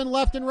 3:07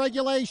 left in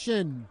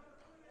regulation.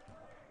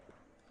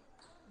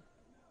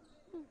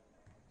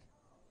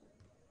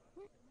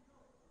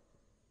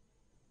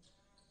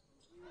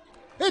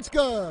 It's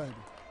good.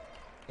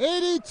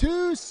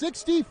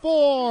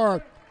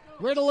 82-64.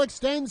 Riddle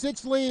extends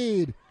its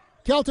lead.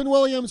 Kelton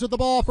Williams with the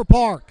ball for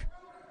Park.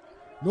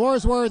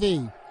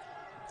 Norsworthy.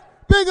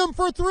 Bingham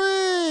for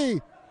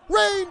three.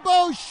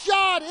 Rainbow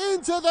shot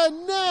into the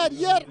net.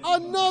 Yet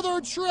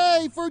another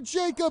tray for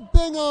Jacob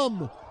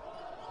Bingham.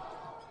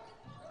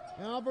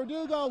 Now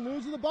Verdugo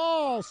loses the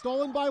ball.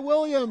 Stolen by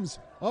Williams.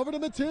 Over to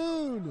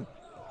Mattoon.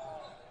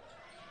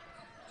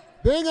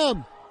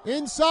 Bingham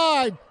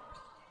inside.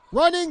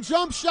 Running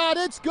jump shot.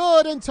 It's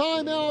good. And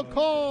timeout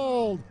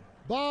called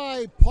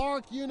by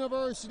Park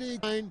University.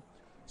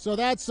 So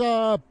that's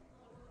 79.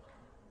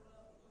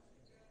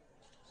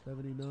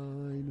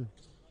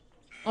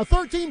 A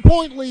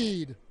 13-point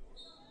lead.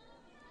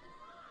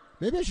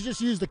 Maybe I should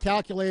just use the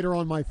calculator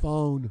on my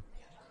phone.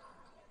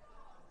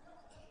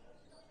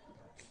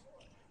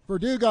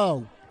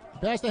 Verdugo,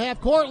 past the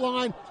half-court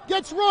line,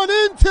 gets run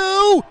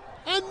into,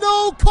 and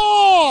no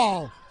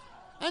call.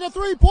 And a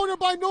three-pointer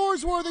by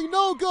Norsworthy,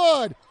 no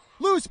good.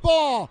 Loose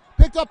ball,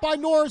 picked up by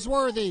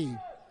Norsworthy.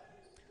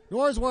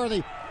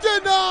 Norsworthy,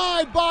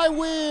 denied by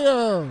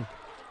Weir.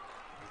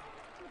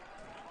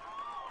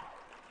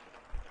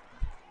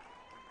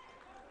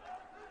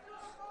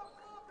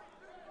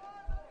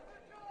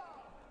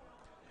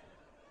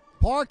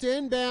 Park to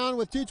inbound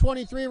with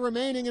 2:23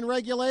 remaining in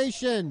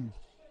regulation.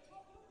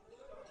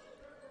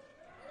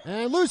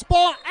 And loose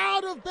ball,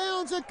 out of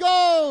bounds it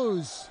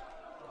goes.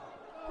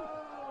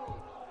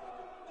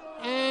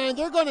 And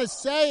they're going to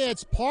say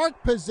it's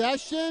Park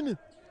possession.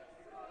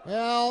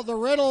 Well, the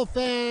Riddle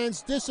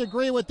fans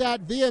disagree with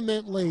that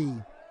vehemently.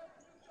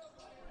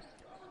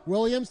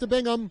 Williams to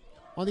Bingham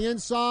on the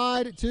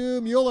inside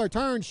to Mueller.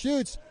 Turns,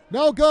 shoots,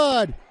 no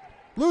good.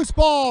 Loose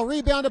ball,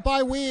 rebounded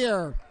by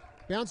Weir.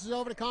 Bounces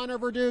over to Connor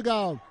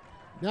Verdugo.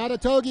 Now to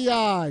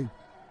Togiai.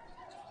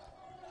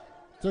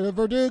 To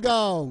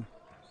Verdugo.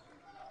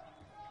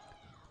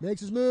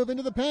 Makes his move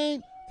into the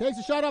paint. Takes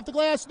a shot off the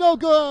glass. No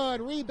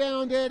good.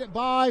 Rebounded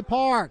by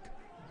Park.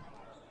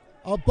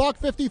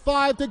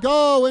 $1:55 to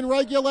go in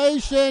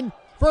regulation.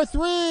 For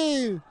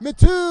three.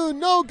 Mattoon.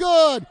 No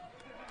good.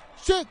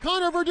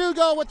 Connor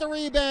Verdugo with the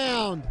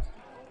rebound.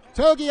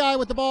 Togiai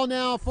with the ball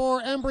now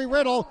for Embry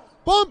Riddle.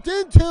 Bumped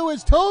into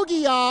is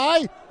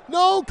Togiai.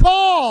 No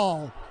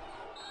call.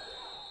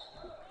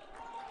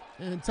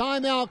 And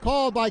timeout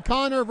called by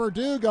Connor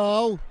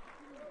Verdugo.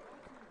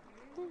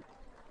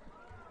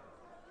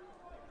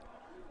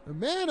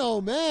 Man,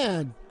 oh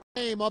man.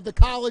 Name of the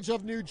College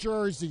of New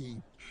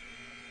Jersey.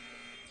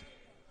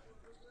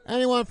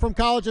 Anyone from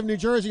College of New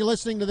Jersey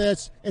listening to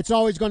this, it's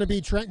always going to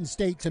be Trenton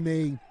State to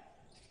me.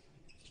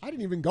 I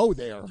didn't even go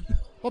there.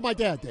 Well, my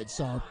dad did,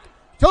 so.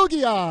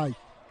 Togiai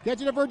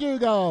gets it to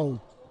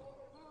Verdugo.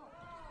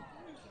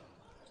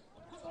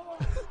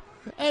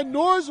 And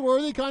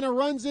Norsworthy kind of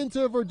runs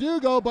into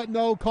Verdugo, but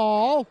no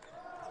call.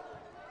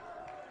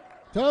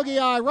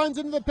 Togiai runs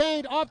into the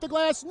paint, off the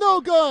glass, no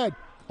good.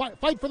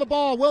 Fight for the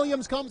ball.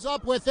 Williams comes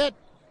up with it.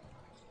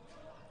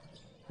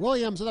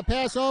 Williams with a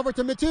pass over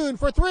to Mattoon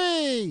for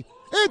three.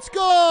 It's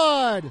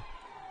good.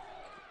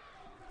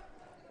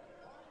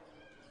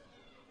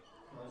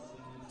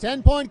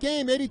 10-point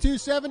game,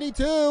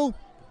 82-72.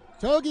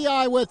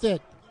 Togiai with it.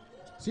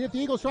 See if the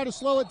Eagles try to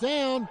slow it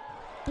down.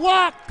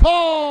 Block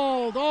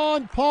called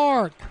on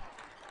Park.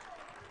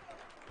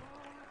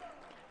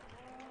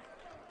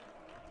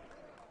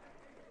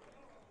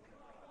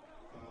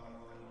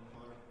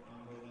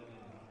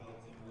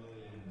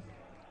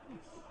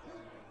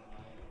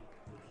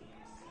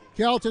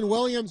 Kelton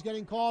Williams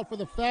getting called for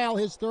the foul,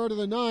 his third of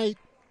the night.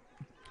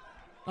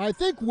 I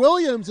think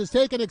Williams has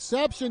taken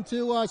exception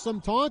to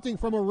some taunting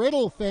from a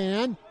Riddle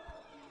fan,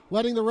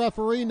 letting the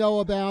referee know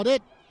about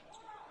it.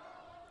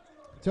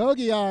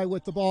 Togiai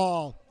with the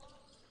ball.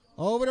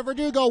 Over to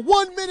Verdugo.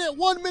 1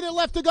 minute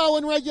left to go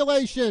in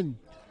regulation.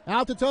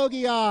 Out to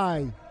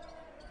Togiai.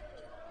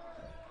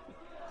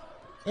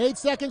 8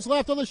 seconds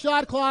left on the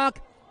shot clock.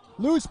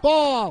 Loose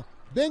ball.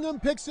 Bingham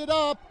picks it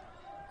up.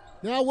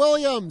 Now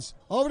Williams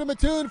over to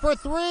Mattoon for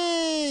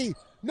three.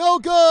 No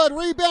good.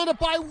 Rebounded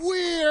by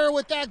Weir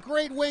with that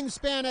great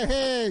wingspan of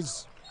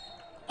his.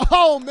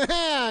 Oh,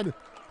 man.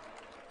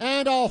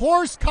 And a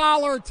horse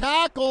collar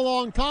tackle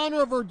on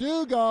Connor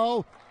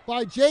Verdugo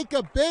by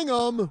Jacob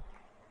Bingham.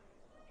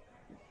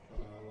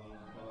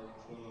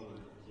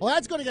 Well,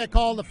 that's going to get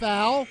called a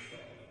foul.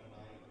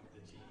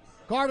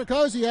 Carter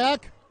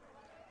Koziak.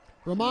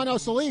 Romano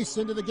Solis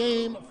into the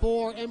game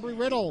for Embry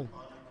Riddle.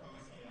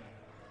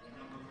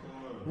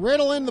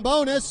 Riddle in the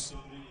bonus.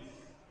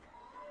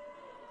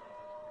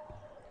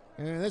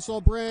 And this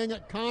will bring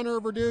Connor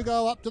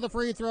Verdugo up to the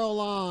free throw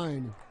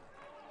line.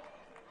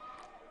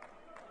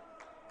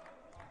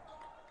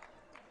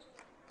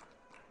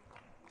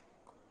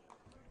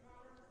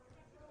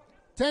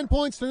 $10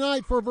 points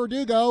tonight for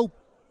Verdugo.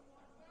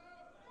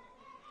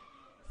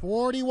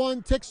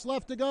 41 ticks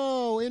left to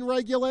go in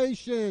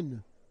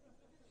regulation.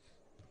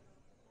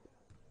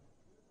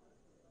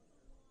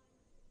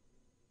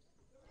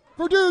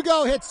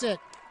 Verdugo hits it.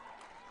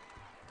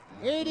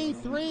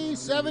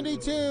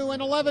 83-72, an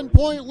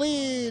 11-point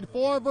lead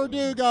for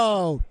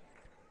Verdugo.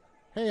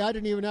 Hey, I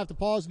didn't even have to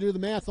pause to do the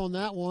math on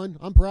that one.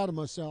 I'm proud of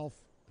myself.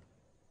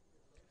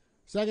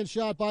 Second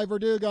shot by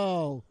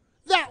Verdugo.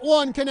 That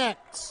one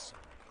connects.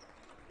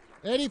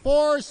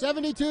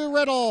 84-72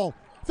 Riddle.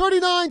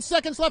 39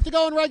 seconds left to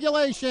go in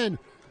regulation.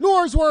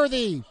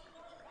 Norsworthy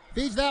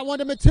feeds that one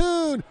to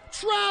Mattoon.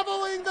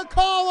 Traveling the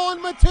call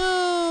on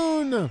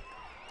Mattoon.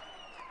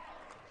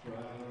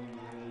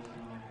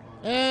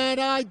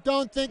 And I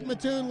don't think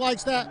Mattoon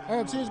likes that,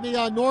 or excuse me,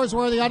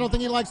 Norsworthy, I don't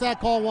think he likes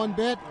that call one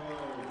bit.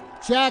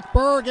 Jack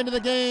Berg into the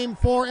game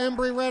for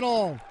Embry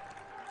Riddle.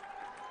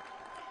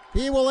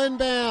 He will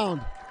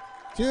inbound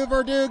to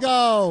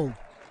Verdugo.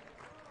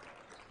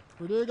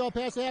 Verdugo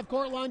past the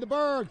half-court line to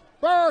Berg.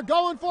 Berg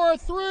going for a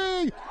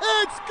three.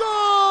 It's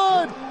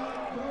good!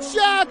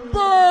 Jack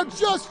Berg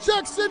just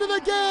checks into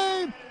the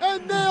game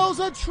and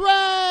nails a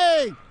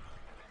tray.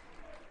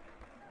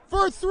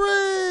 For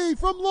three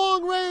from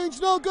long range,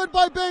 no good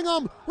by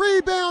Bingham.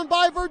 Rebound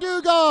by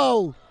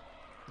Verdugo.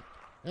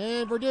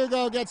 And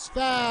Verdugo gets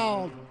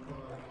fouled.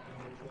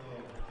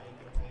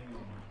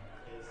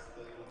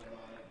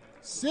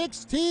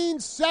 16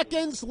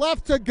 seconds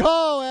left to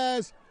go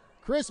as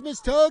Christmas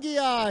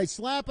Togiai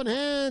slapping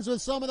hands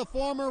with some of the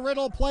former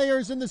Riddle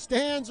players in the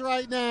stands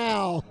right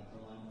now.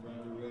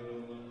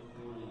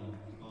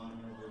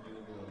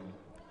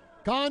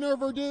 Connor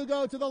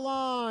Verdugo to the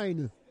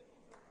line.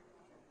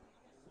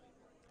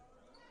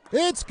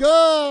 It's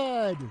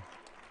good.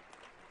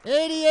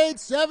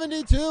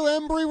 88-72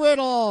 Embry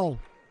Riddle.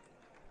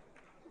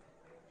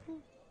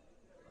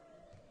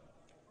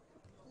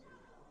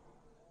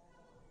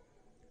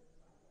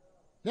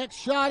 Next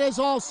shot is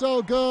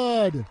also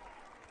good.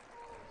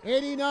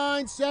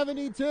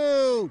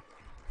 89-72.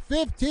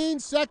 15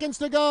 seconds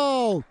to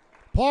go.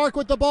 Park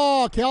with the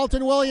ball.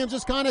 Kelton Williams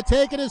just kind of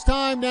taking his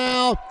time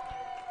now.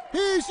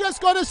 He's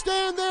just going to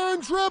stand there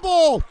and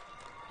dribble.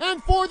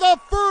 And for the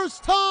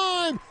first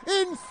time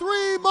in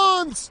 3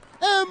 months,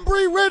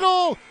 Embry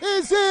Riddle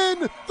is in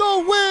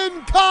the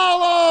win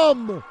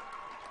column.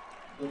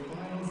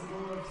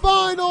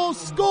 Final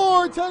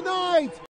score tonight.